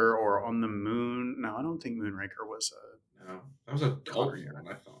underwater or on the moon. No, I don't think Moonraker was a... No. That was a cult Connery. one,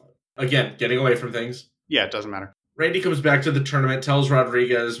 I thought. Again, getting away from things. Yeah, it doesn't matter. Randy comes back to the tournament, tells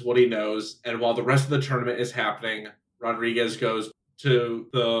Rodriguez what he knows, and while the rest of the tournament is happening, Rodriguez goes to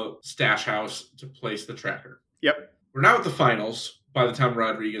the stash house to place the tracker. Yep. We're now at the finals by the time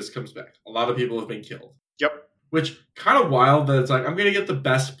Rodriguez comes back. A lot of people have been killed. Yep. Which, kind of wild that it's like, I'm going to get the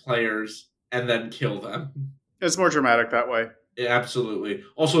best players and then kill them. It's more dramatic that way. Yeah, absolutely.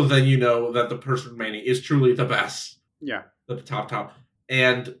 Also, then you know that the person remaining is truly the best. Yeah. The top.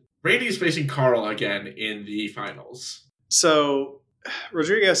 And Randy is facing Carl again in the finals. So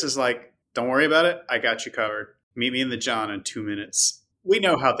Rodriguez is like, don't worry about it. I got you covered. Meet me in the John in 2 minutes. We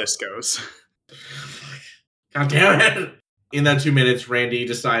know how this goes. God damn it. In that 2 minutes, Randy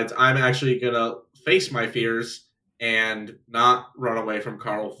decides, I'm actually going to face my fears and not run away from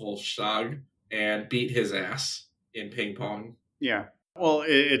Carl Volstag and beat his ass in ping pong. Yeah. Well,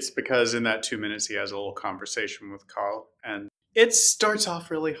 it's because in that 2 minutes, he has a little conversation with Carl. And it starts off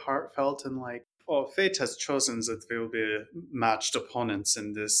really heartfelt and like, oh, fate has chosen that we will be matched opponents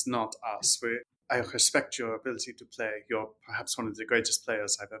in this, not us. I respect your ability to play. You're perhaps one of the greatest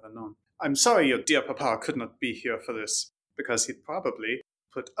players I've ever known. I'm sorry your dear papa could not be here for this, because he'd probably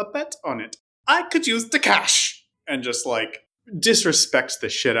put a bet on it. I could use the cash! And just like disrespects the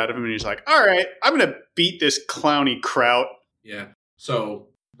shit out of him. And he's like, all right, I'm going to beat this clowny Kraut. Yeah. So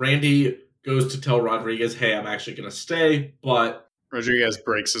Randy goes to tell Rodriguez, hey, I'm actually going to stay. But Rodriguez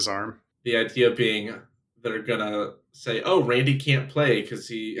breaks his arm. the idea being they're going to say, oh, Randy can't play because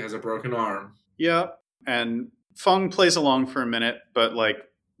he has a broken arm. Yeah. And Fung plays along for a minute, but like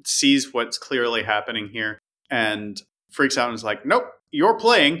sees what's clearly happening here and freaks out and is like, nope, you're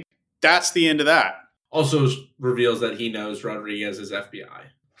playing. That's the end of that. Also reveals that he knows Rodriguez is FBI.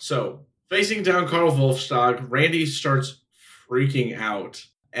 So, facing down Carl Wolfstag, Randy starts freaking out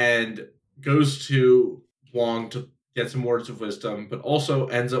and goes to Wong to get some words of wisdom, but also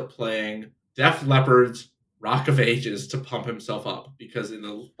ends up playing Def Leppard's Rock of Ages to pump himself up. Because in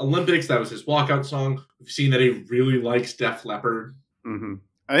the Olympics, that was his walkout song. We've seen that he really likes Def Leppard. Mm-hmm.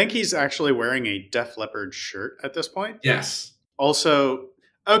 I think he's actually wearing a Def Leppard shirt at this point. Yes. Also,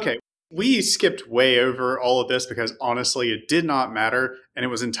 okay, we skipped way over all of this because honestly, it did not matter and it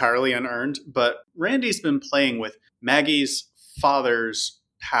was entirely unearned. But Randy's been playing with Maggie's father's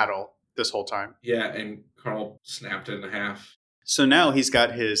paddle this whole time. Yeah, and Carl snapped it in half. So now he's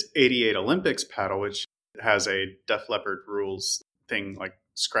got his 88 Olympics paddle, which has a Def Leppard rules thing like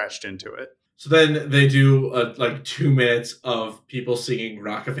scratched into it. So then they do like 2 minutes of people singing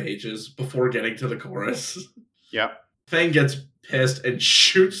Rock of Ages before getting to the chorus. Yeah. Fang gets pissed and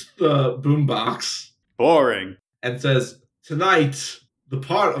shoots the boombox Boring. and says, "Tonight, the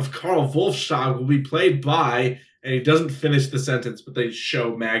part of Karl Wolfschlag will be played by," and he doesn't finish the sentence, but they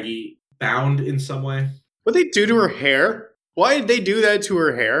show Maggie bound in some way. What they do to her hair? Why did they do that to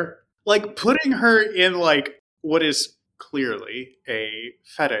her hair? Like putting her in like what is clearly a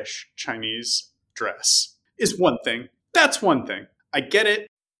fetish Chinese dress is one thing. That's one thing. I get it.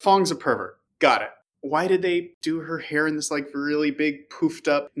 Fong's a pervert. Got it. Why did they do her hair in this like really big poofed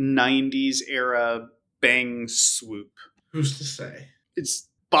up 90s era bang swoop? Who's to say? It's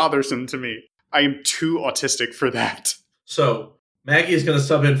bothersome to me. I am too autistic for that. So Maggie is going to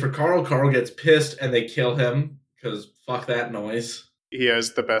sub in for Carl. Carl gets pissed and they kill him because fuck that noise. He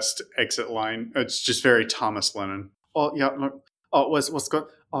has the best exit line. It's just very Thomas Lennon. Oh, yeah. Oh, what's good?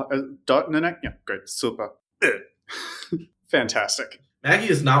 Oh, dot in the neck? Yeah, great. Super. Fantastic. Maggie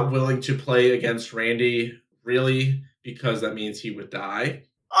is not willing to play against Randy, really, because that means he would die.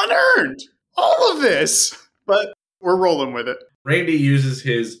 Unearned! All of this! But we're rolling with it. Randy uses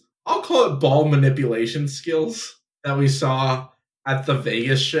his, I'll call it ball manipulation skills that we saw at the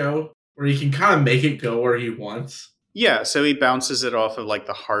Vegas show, where he can kind of make it go where he wants. Yeah, so he bounces it off of like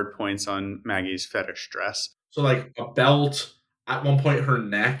the hard points on Maggie's fetish dress. So like a belt, at one point her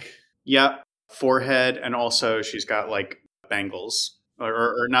neck. Yeah, forehead, and also she's got like bangles.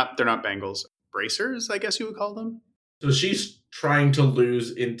 Or not, they're not bangles. Bracers, I guess you would call them. So she's trying to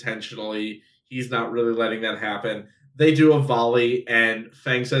lose intentionally. He's not really letting that happen. They do a volley, and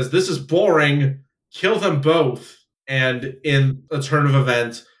Fang says, "This is boring. Kill them both." And in a turn of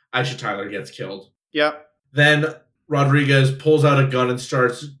events, Aisha Tyler gets killed. Yep. Then Rodriguez pulls out a gun and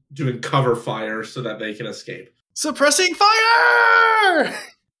starts doing cover fire so that they can escape. Suppressing fire!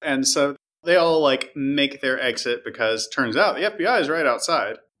 And so they all like make their exit because turns out the FBI is right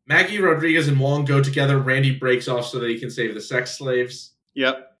outside. Maggie, Rodriguez, and Wong go together. Randy breaks off so that he can save the sex slaves.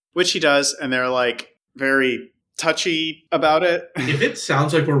 Yep. Which he does, and they're like very touchy about it. If it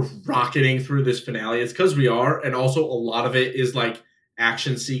sounds like we're rocketing through this finale, it's because we are, and also a lot of it is like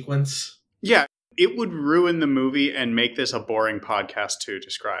action sequence. Yeah, it would ruin the movie and make this a boring podcast to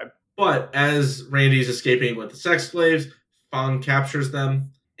describe. But as Randy's escaping with the sex slaves, Fong captures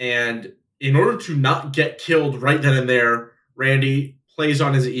them, and in order to not get killed right then and there, Randy plays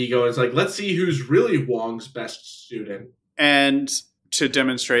on his ego and is like, let's see who's really Wong's best student. And to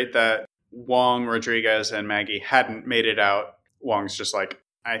demonstrate that Wong, Rodriguez, and Maggie hadn't made it out, Wong's just like,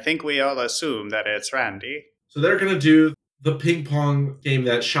 I think we all assume that it's Randy. So they're going to do the ping pong game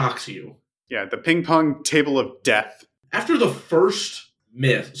that shocks you. Yeah, the ping pong table of death. After the first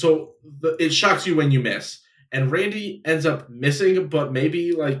miss, so it shocks you when you miss. And Randy ends up missing, but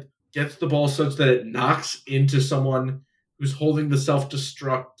maybe like gets the ball such that it knocks into someone who's holding the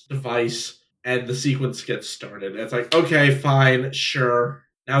self-destruct device, and the sequence gets started. It's like, okay, fine, sure.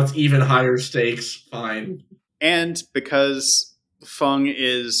 Now it's even higher stakes, fine. And because Fung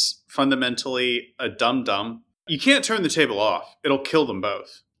is fundamentally a dum-dum, you can't turn the table off. It'll kill them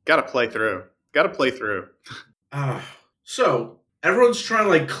both. Gotta play through. So, everyone's trying to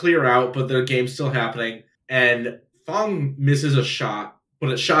like clear out, but the game's still happening. And Fong misses a shot,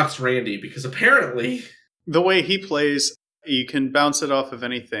 but it shocks Randy because apparently the way he plays, you can bounce it off of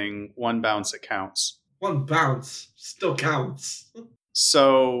anything. One bounce, it counts. one bounce still counts.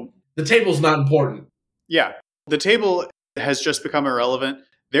 So The table's not important. yeah, the table has just become irrelevant.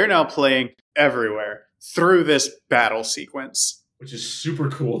 They're now playing everywhere through this battle sequence, Which is super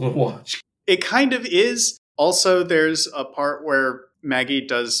cool to watch. It kind of is. Also, there's a part where Maggie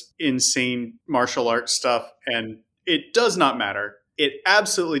does insane martial arts stuff, and it does not matter. It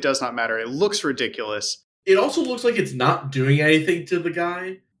absolutely does not matter. It looks ridiculous. It also looks like it's not doing anything to the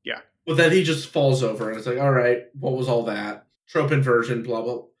guy. Yeah. But then he just falls over, and it's like, all right, what was all that? Trope inversion, blah,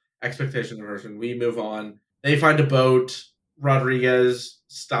 blah, expectation inversion. We move on. They find a boat. Rodriguez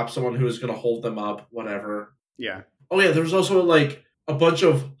stops someone who is going to hold them up, whatever. Yeah. Oh, yeah, there was also, like, a bunch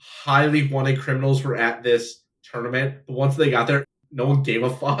of highly wanted criminals were at this tournament, but once they got there, no one gave a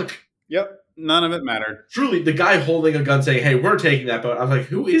fuck. Yep. None of it mattered. Truly, the guy holding a gun saying, hey, we're taking that boat. I was like,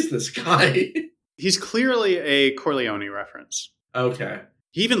 who is this guy? He's clearly a Corleone reference. Okay.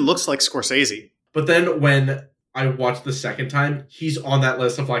 He even looks like Scorsese. But then when I watched the second time, he's on that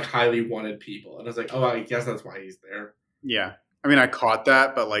list of like highly wanted people. And I was like, oh, I guess that's why he's there. Yeah. I mean, I caught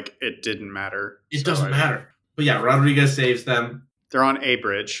that, but like it didn't matter. It doesn't matter. But yeah, Rodriguez saves them. They're on a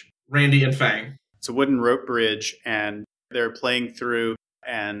bridge. Randy and Fang. It's a wooden rope bridge, and they're playing through.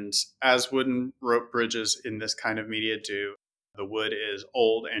 And as wooden rope bridges in this kind of media do, the wood is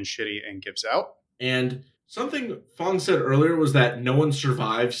old and shitty and gives out. And something Fong said earlier was that no one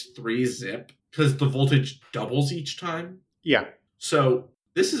survives 3-zip because the voltage doubles each time. Yeah. So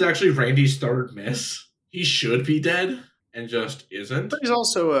this is actually Randy's third miss. He should be dead and just isn't. But he's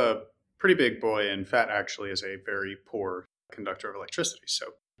also a pretty big boy, and Fat actually is a very poor conductor of electricity. So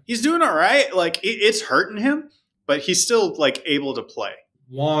he's doing all right. Like, it's hurting him, but he's still like able to play.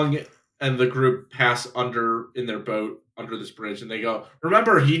 Wong and the group pass in their boat under this bridge, and they go,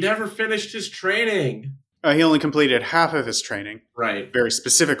 remember, he never finished his training. He only completed half of his training. Right. Very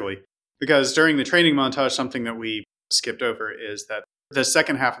specifically. Because during the training montage, something that we skipped over is that the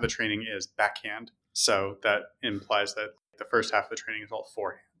second half of the training is backhand. So that implies that the first half of the training is all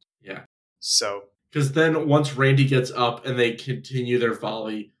forehand. Yeah. So. Because then once Randy gets up and they continue their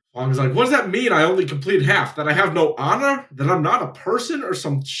volley, Wong's like, what does that mean? I only completed half. That I have no honor? That I'm not a person? Or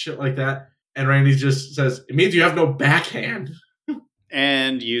some shit like that. And Randy just says, it means you have no backhand.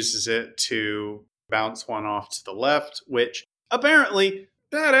 And uses it to bounce one off to the left, which apparently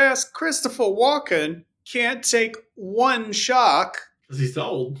badass Christopher Walken can't take one shock. Because he's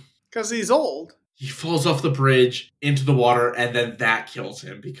old. Because he's old. He falls off the bridge into the water, and then that kills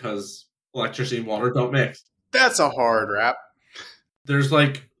him because electricity and water don't mix. That's a hard rap. There's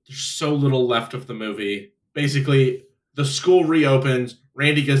so little left of the movie. Basically, the school reopens.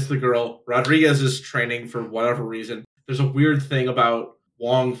 Randy gets the girl. Rodriguez is training for whatever reason. There's a weird thing about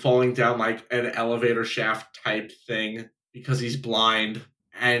Wong falling down like an elevator shaft type thing because he's blind.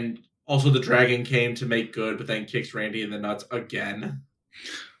 And also the dragon came to make good, but then kicks Randy in the nuts again.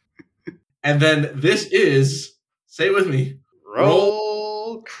 And then this is, say it with me,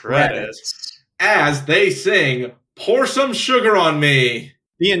 roll credits. As they sing, Pour Some Sugar on Me.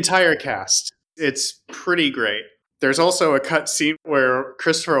 The entire cast. It's pretty great. There's also a cut scene where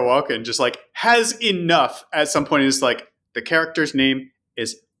Christopher Walken just like has enough at some point. Is like, the character's name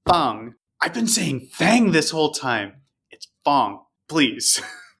is Fang. I've been saying Fang this whole time. It's Fang. Please.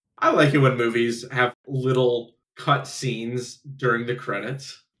 I like it when movies have little cut scenes during the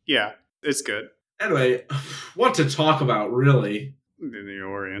credits. Yeah, it's good. Anyway, what to talk about, really? The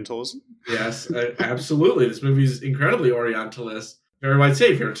Orientalism. Yes, absolutely. This movie's incredibly Orientalist. Very white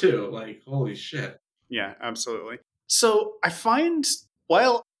savior, too. Like, holy shit. Yeah, absolutely. So I find,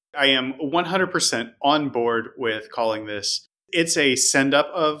 while I am 100% on board with calling this, it's a send-up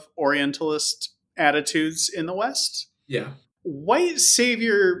of Orientalist attitudes in the West. Yeah. White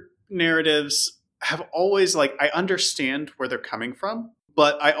savior narratives have always, like, I understand where they're coming from,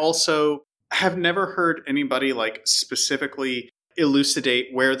 but I also have never heard anybody, like, specifically elucidate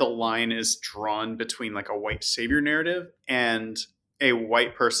where the line is drawn between, like, a white savior narrative and a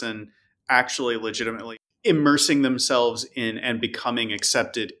white person actually legitimately immersing themselves in and becoming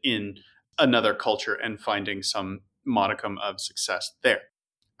accepted in another culture and finding some modicum of success there.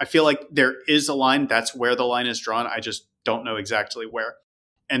 I feel like there is a line. That's where the line is drawn. I just don't know exactly where.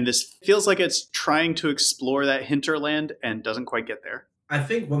 And this feels like it's trying to explore that hinterland and doesn't quite get there. I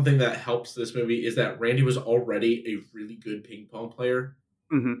think one thing that helps this movie is that Randy was already a really good ping pong player.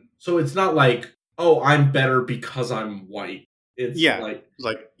 Mm-hmm. So it's not like, oh, I'm better because I'm white. It's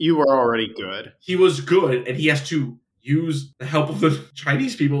like you were already good. He was good, and he has to use the help of the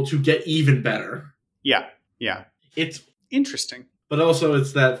Chinese people to get even better. Yeah. It's interesting. But also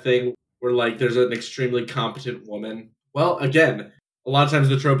it's that thing where, like, there's an extremely competent woman. Well, again, a lot of times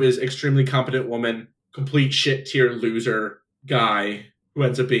the trope is extremely competent woman, complete shit tier loser guy who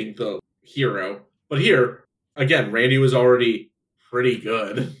ends up being the hero. But here, again, Randy was already pretty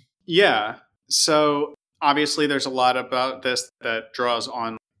good. Yeah. So obviously there's a lot about this that draws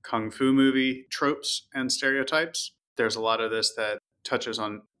on kung fu movie tropes and stereotypes. There's a lot of this that touches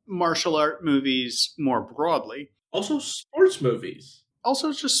on martial art movies more broadly. Also sports movies.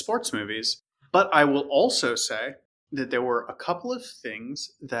 Also just sports movies. But I will also say that there were a couple of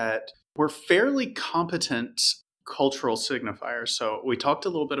things that were fairly competent cultural signifiers. So we talked a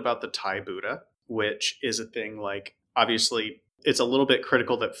little bit about the Thai Buddha, which is a thing like, obviously, it's a little bit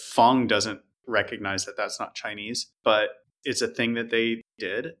critical that Fong doesn't recognize that that's not Chinese, but it's a thing that they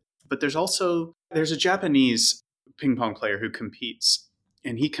did. But there's a Japanese ping pong player who competes,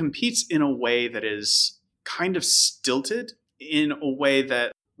 and he competes in a way that is kind of stilted, in a way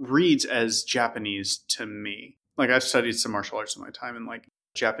that reads as Japanese to me. like I've studied some martial arts in my time, and like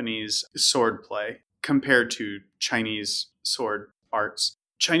Japanese sword play compared to Chinese sword arts.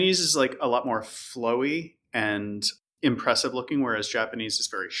 Chinese is like a lot more flowy and impressive looking, whereas Japanese is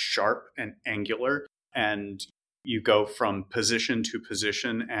very sharp and angular. And you go from position to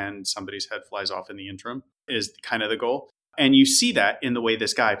position and somebody's head flies off in the interim is kind of the goal. And you see that in the way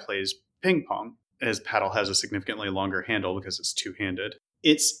this guy plays ping pong. His paddle has a significantly longer handle because it's two-handed.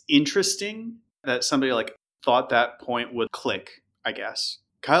 It's interesting that somebody like thought that point would click, I guess.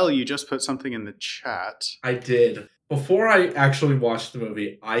 Kyle, you just put something in the chat. I did. Before I actually watched the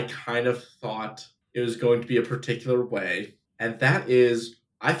movie, I kind of thought it was going to be a particular way. And that is,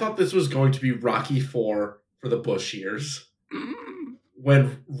 I thought this was going to be Rocky IV for the Bush years.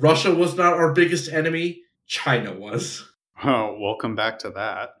 When Russia was not our biggest enemy, China was. Oh, welcome back to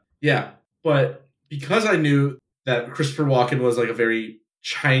that. Yeah, but because I knew that Christopher Walken was like a very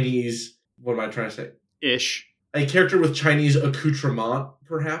Chinese, what am I trying to say? Ish. A character with Chinese accoutrement,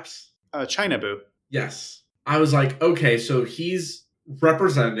 perhaps? China Boo. Yes. I was like, okay, so he's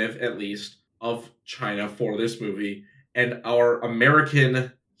representative, at least, of China for this movie, and our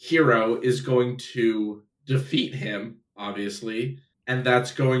American hero is going to defeat him, obviously, and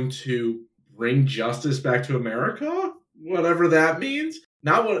that's going to bring justice back to America? Whatever that means.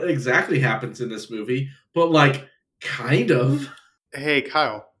 Not what exactly happens in this movie, but like, kind of. Hey,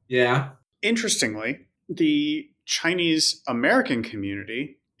 Kyle. Yeah? Interestingly, the Chinese American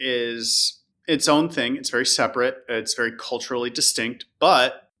community is its own thing. It's very separate. It's very culturally distinct,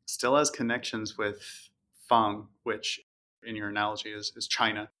 but still has connections with Fang, which in your analogy is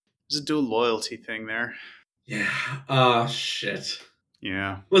China. There's a dual loyalty thing there. Yeah. Shit.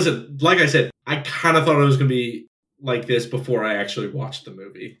 Yeah. Listen, like I said, I kind of thought it was going to be like this before I actually watched the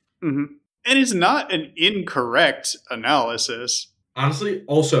movie. Mm-hmm. And it's not an incorrect analysis. Honestly,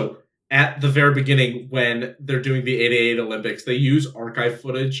 also, at the very beginning, when they're doing the 88 Olympics, they use archive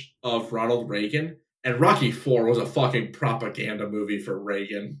footage of Ronald Reagan, and Rocky IV was a fucking propaganda movie for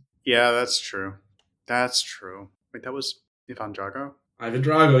Reagan. Yeah, that's true. That's true. Wait, that was Ivan Drago? Ivan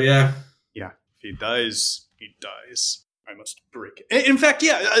Drago, yeah. Yeah, if he dies, he dies. I must break it. In fact,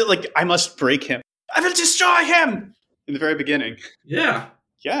 yeah, I must break him. I will destroy him! In the very beginning. Yeah.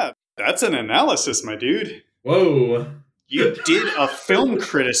 Yeah, that's an analysis, my dude. Whoa. You did a film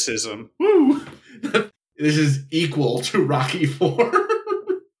criticism. Woo! This is equal to Rocky IV.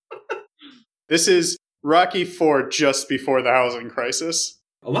 This is Rocky IV just before the housing crisis.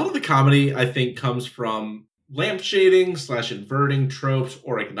 A lot of the comedy, I think, comes from lampshading / inverting tropes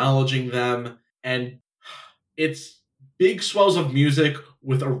or acknowledging them. And it's big swells of music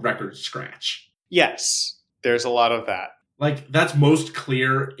with a record scratch. Yes, there's a lot of that. Like, that's most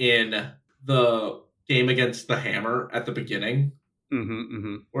clear in the game against the Hammer at the beginning.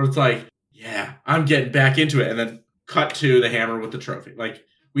 Where it's like, yeah, I'm getting back into it. And then cut to the Hammer with the trophy. Like,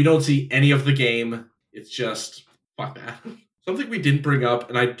 we don't see any of the game. It's just, fuck that. Something we didn't bring up,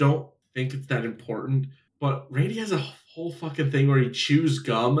 and I don't think it's that important, but Randy has a whole fucking thing where he chews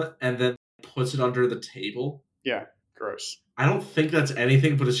gum and then puts it under the table. Yeah, gross. I don't think that's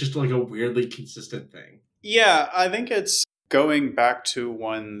anything, but it's just like a weirdly consistent thing. Yeah, I think it's going back to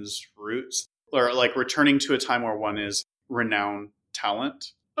one's roots, or like returning to a time where one is renowned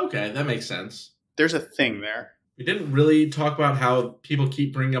talent. Okay, that makes sense. There's a thing there. We didn't really talk about how people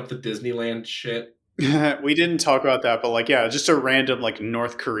keep bringing up the Disneyland shit. We didn't talk about that, but like, yeah, just a random like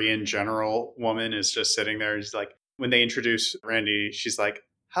North Korean general woman is just sitting there. She's like, when they introduce Randy, she's like,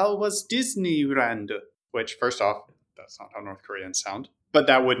 how was Disneyland? Which, first off, that's not how North Koreans sound, but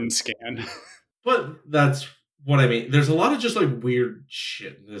that wouldn't scan. But that's what I mean. There's a lot of just like weird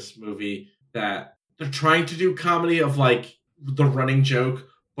shit in this movie that they're trying to do comedy of like the running joke,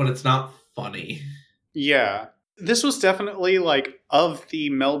 but it's not funny. Yeah. This was definitely like of the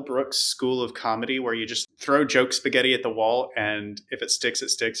Mel Brooks school of comedy where you just throw joke spaghetti at the wall and if it sticks, it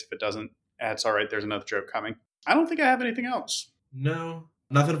sticks. If it doesn't, it's all right. There's another joke coming. I don't think I have anything else. No,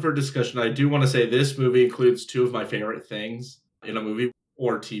 nothing for discussion. I do want to say this movie includes two of my favorite things in a movie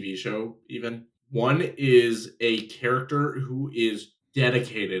or TV show even. One is a character who is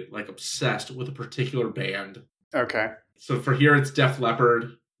dedicated, like obsessed with a particular band. Okay. So for here, it's Def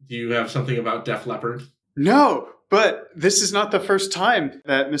Leppard. Do you have something about Def Leppard? No, but this is not the first time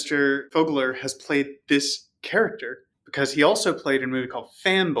that Mr. Fogler has played this character because he also played in a movie called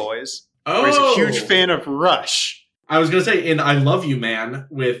Fanboys, where he's a huge fan of Rush. I was going to say in I Love You Man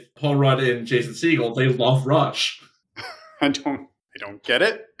with Paul Rudd and Jason Segel, they love Rush. I don't get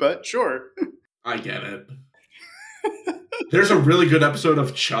it, but sure. I get it. There's a really good episode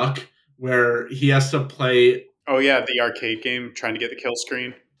of Chuck where he has to play... Oh yeah, the arcade game, trying to get the kill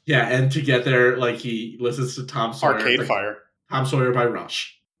screen. Yeah, and to get there, like, he listens to Tom Sawyer. Arcade like, Fire. Tom Sawyer by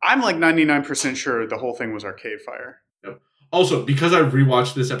Rush. I'm like 99% sure the whole thing was Arcade Fire. Yep. Also, because I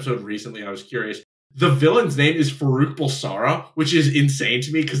rewatched this episode recently, I was curious. The villain's name is Farouk Bulsara, which is insane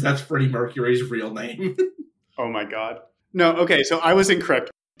to me because that's Freddie Mercury's real name. Oh my god. No, okay, so I was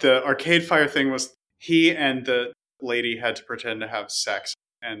incorrect. The Arcade Fire thing was he and the lady had to pretend to have sex.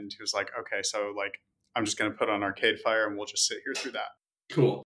 And he was like, okay, so like, I'm just going to put on Arcade Fire and we'll just sit here through that.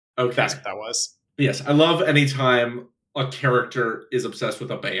 Cool. Okay. That's what that was. Yes, I love anytime a character is obsessed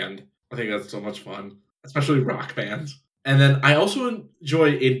with a band. I think that's so much fun, especially rock bands. And then I also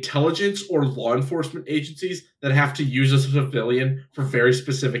enjoy intelligence or law enforcement agencies that have to use a civilian for very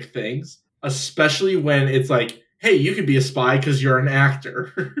specific things, especially when it's like, hey, you could be a spy because you're an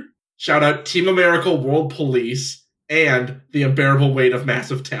actor. Shout out Team America World Police and The Unbearable Weight of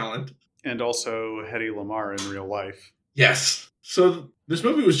Massive Talent. And also Hedy Lamarr in real life. Yes. So this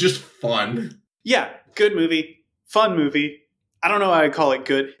movie was just fun. Yeah, good movie. Fun movie. I don't know how I call it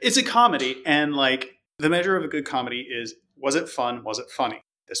good. It's a comedy, and like the measure of a good comedy is, was it fun? Was it funny?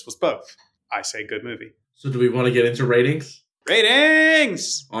 This was both. I say good movie. So do we want to get into ratings?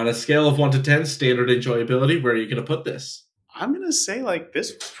 Ratings! On a scale of 1 to 10, standard enjoyability, where are you going to put this? I'm going to say like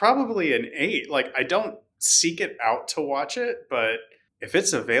this was probably an 8. Like I don't seek it out to watch it, but if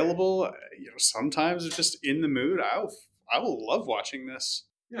it's available, sometimes it's just in the mood, I will love watching this.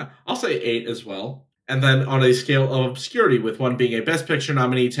 Yeah, I'll say 8 as well. And then on a scale of obscurity, with 1 being a Best Picture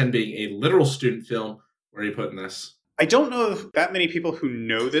nominee, 10 being a literal student film, where are you putting this? I don't know of that many people who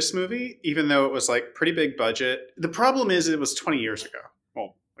know this movie, even though it was like pretty big budget. The problem is it was 20 years ago.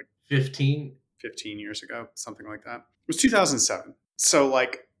 Well, like 15 years ago, something like that. It was 2007. So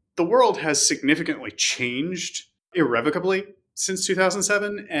like the world has significantly changed irrevocably since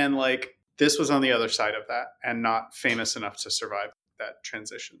 2007. And like this was on the other side of that and not famous enough to survive that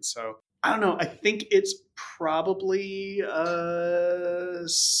transition. So I don't know. I think it's probably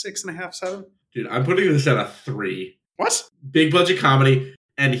 6.5, 7. Dude, I'm putting this at a 3. What? Big budget comedy,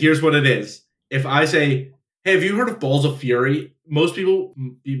 and here's what it is. If I say, hey, have you heard of Balls of Fury? Most people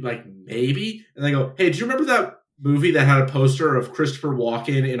be like, maybe. And they go, hey, do you remember that movie that had a poster of Christopher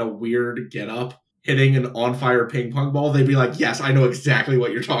Walken in a weird getup hitting an on-fire ping pong ball? They'd be like, yes, I know exactly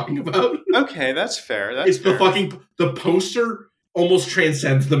what you're talking about. Okay, that's fair. The poster almost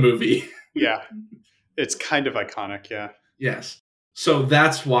transcends the movie. Yeah. It's kind of iconic, yeah. Yes. So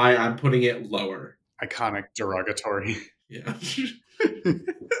that's why I'm putting it lower. Iconic, derogatory. Yeah.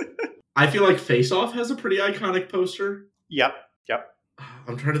 I feel like Face Off has a pretty iconic poster. Yep.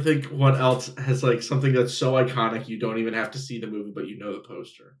 I'm trying to think what else has like something that's so iconic you don't even have to see the movie, but you know the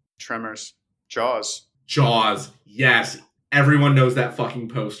poster. Tremors. Jaws. Yes. Everyone knows that fucking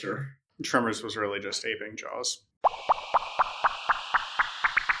poster. Tremors was really just aping Jaws.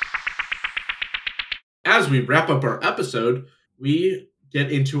 As we wrap up our episode, we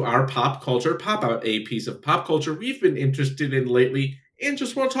get into our pop culture pop-out, a piece of pop culture we've been interested in lately and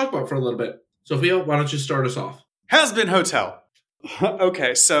just want to talk about for a little bit. Sophia, why don't you start us off? Has Been Hotel.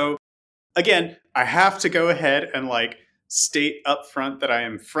 Okay, so again, I have to go ahead and like state up front that I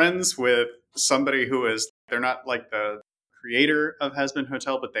am friends with somebody who is, they're not like the creator of Has Been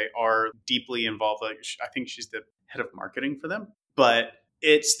Hotel, but they are deeply involved. Like I think she's the head of marketing for them. But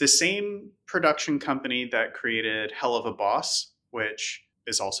it's the same production company that created Hell of a Boss, which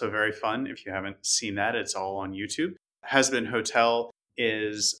is also very fun. If you haven't seen that, it's all on YouTube. Has Been Hotel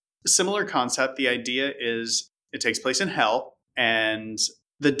is a similar concept. The idea is it takes place in hell, and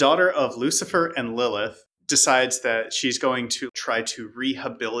the daughter of Lucifer and Lilith decides that she's going to try to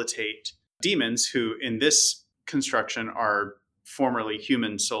rehabilitate demons who, in this construction, are formerly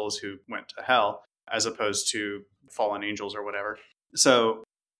human souls who went to hell, as opposed to fallen angels or whatever. So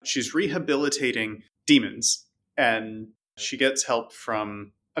she's rehabilitating demons, and she gets help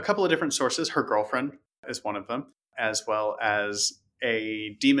from a couple of different sources. Her girlfriend is one of them, as well as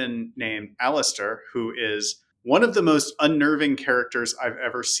a demon named Alistair, who is one of the most unnerving characters I've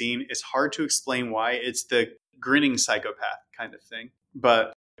ever seen. It's hard to explain why. It's the grinning psychopath kind of thing.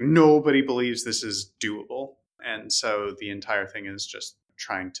 But nobody believes this is doable. And so the entire thing is just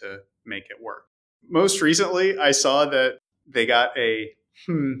trying to make it work. Most recently, I saw that they got a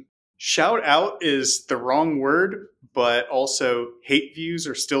shout out is the wrong word, but also hate views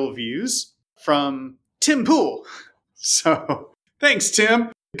are still views from Tim Pool. So thanks,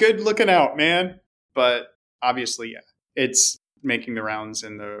 Tim. Good looking out, man. But obviously, yeah, it's making the rounds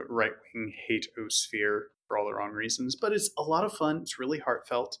in the right-wing hate-osphere for all the wrong reasons. But it's a lot of fun. It's really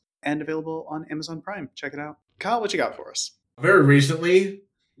heartfelt and available on Amazon Prime. Check it out. Kyle, what you got for us? Very recently,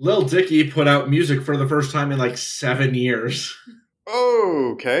 Lil Dicky put out music for the first time in like 7 years.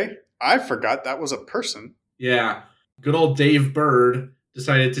 Okay. I forgot that was a person. Yeah. Good old Dave Bird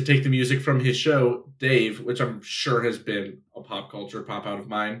decided to take the music from his show, Dave, which I'm sure has been a pop culture pop out of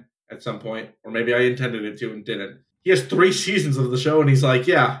mine at some point. Or maybe I intended it to and didn't. He has 3 seasons of the show, and he's like,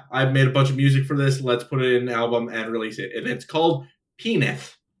 yeah, I've made a bunch of music for this. Let's put it in an album and release it. And it's called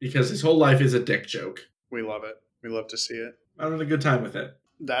Peanut, because his whole life is a dick joke. We love it. We love to see it. I'm having a good time with it.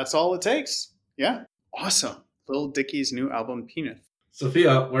 That's all it takes. Yeah. Awesome. Lil Dicky's new album, Peanut.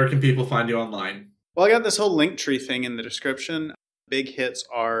 Sophia, where can people find you online? Well, I got this whole link tree thing in the description. Big hits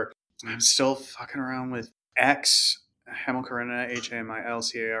are, I'm still fucking around with X, Hamilcarina,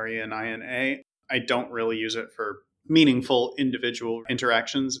 Hamilcarena. I don't really use it for meaningful individual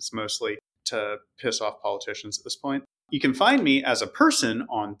interactions. It's mostly to piss off politicians at this point. You can find me as a person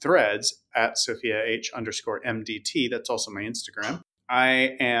on Threads at SophiaH_MDT. That's also my Instagram.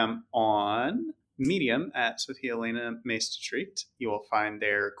 I am on Medium at Sophia Elena Maestreet. You will find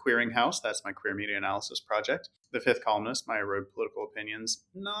their Queering House. That's my queer media analysis project. The Fifth Columnist, my erode political opinions,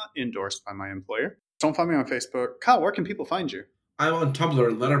 not endorsed by my employer. Don't find me on Facebook. Kyle, where can people find you? I'm on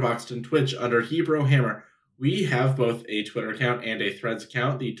Tumblr, Letterboxd, and Twitch under Hebrew Hammer. We have both a Twitter account and a Threads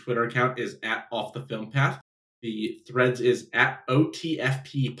account. The Twitter account is at Off the Film Path. The Threads is at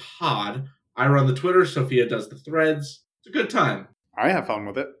OTFP Pod. I run the Twitter. Sophia does the Threads. It's a good time. I have fun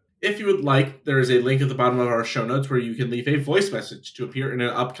with it. If you would like, there is a link at the bottom of our show notes where you can leave a voice message to appear in an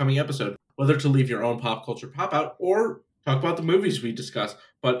upcoming episode, whether to leave your own pop culture pop out or talk about the movies we discuss.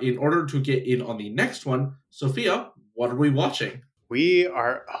 But in order to get in on the next one, Sophia, what are we watching? We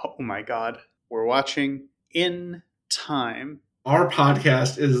are, oh my God, we're watching In Time. Our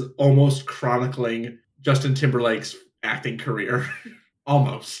podcast is almost chronicling Justin Timberlake's acting career.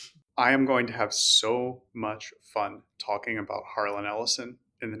 Almost. I am going to have so much fun talking about Harlan Ellison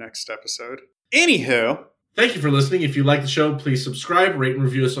in the next episode. Anywho. Thank you for listening. If you like the show, please subscribe, rate and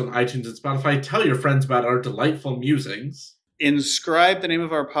review us on iTunes and Spotify. Tell your friends about our delightful musings. Inscribe the name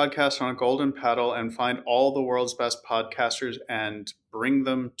of our podcast on a golden paddle and find all the world's best podcasters and bring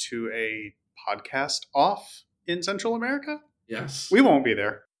them to a podcast off in Central America? Yes. We won't be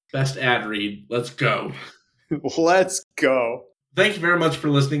there. Best ad read. Let's go. Let's go. Thank you very much for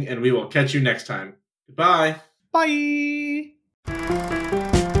listening, and we will catch you next time. Goodbye. Bye.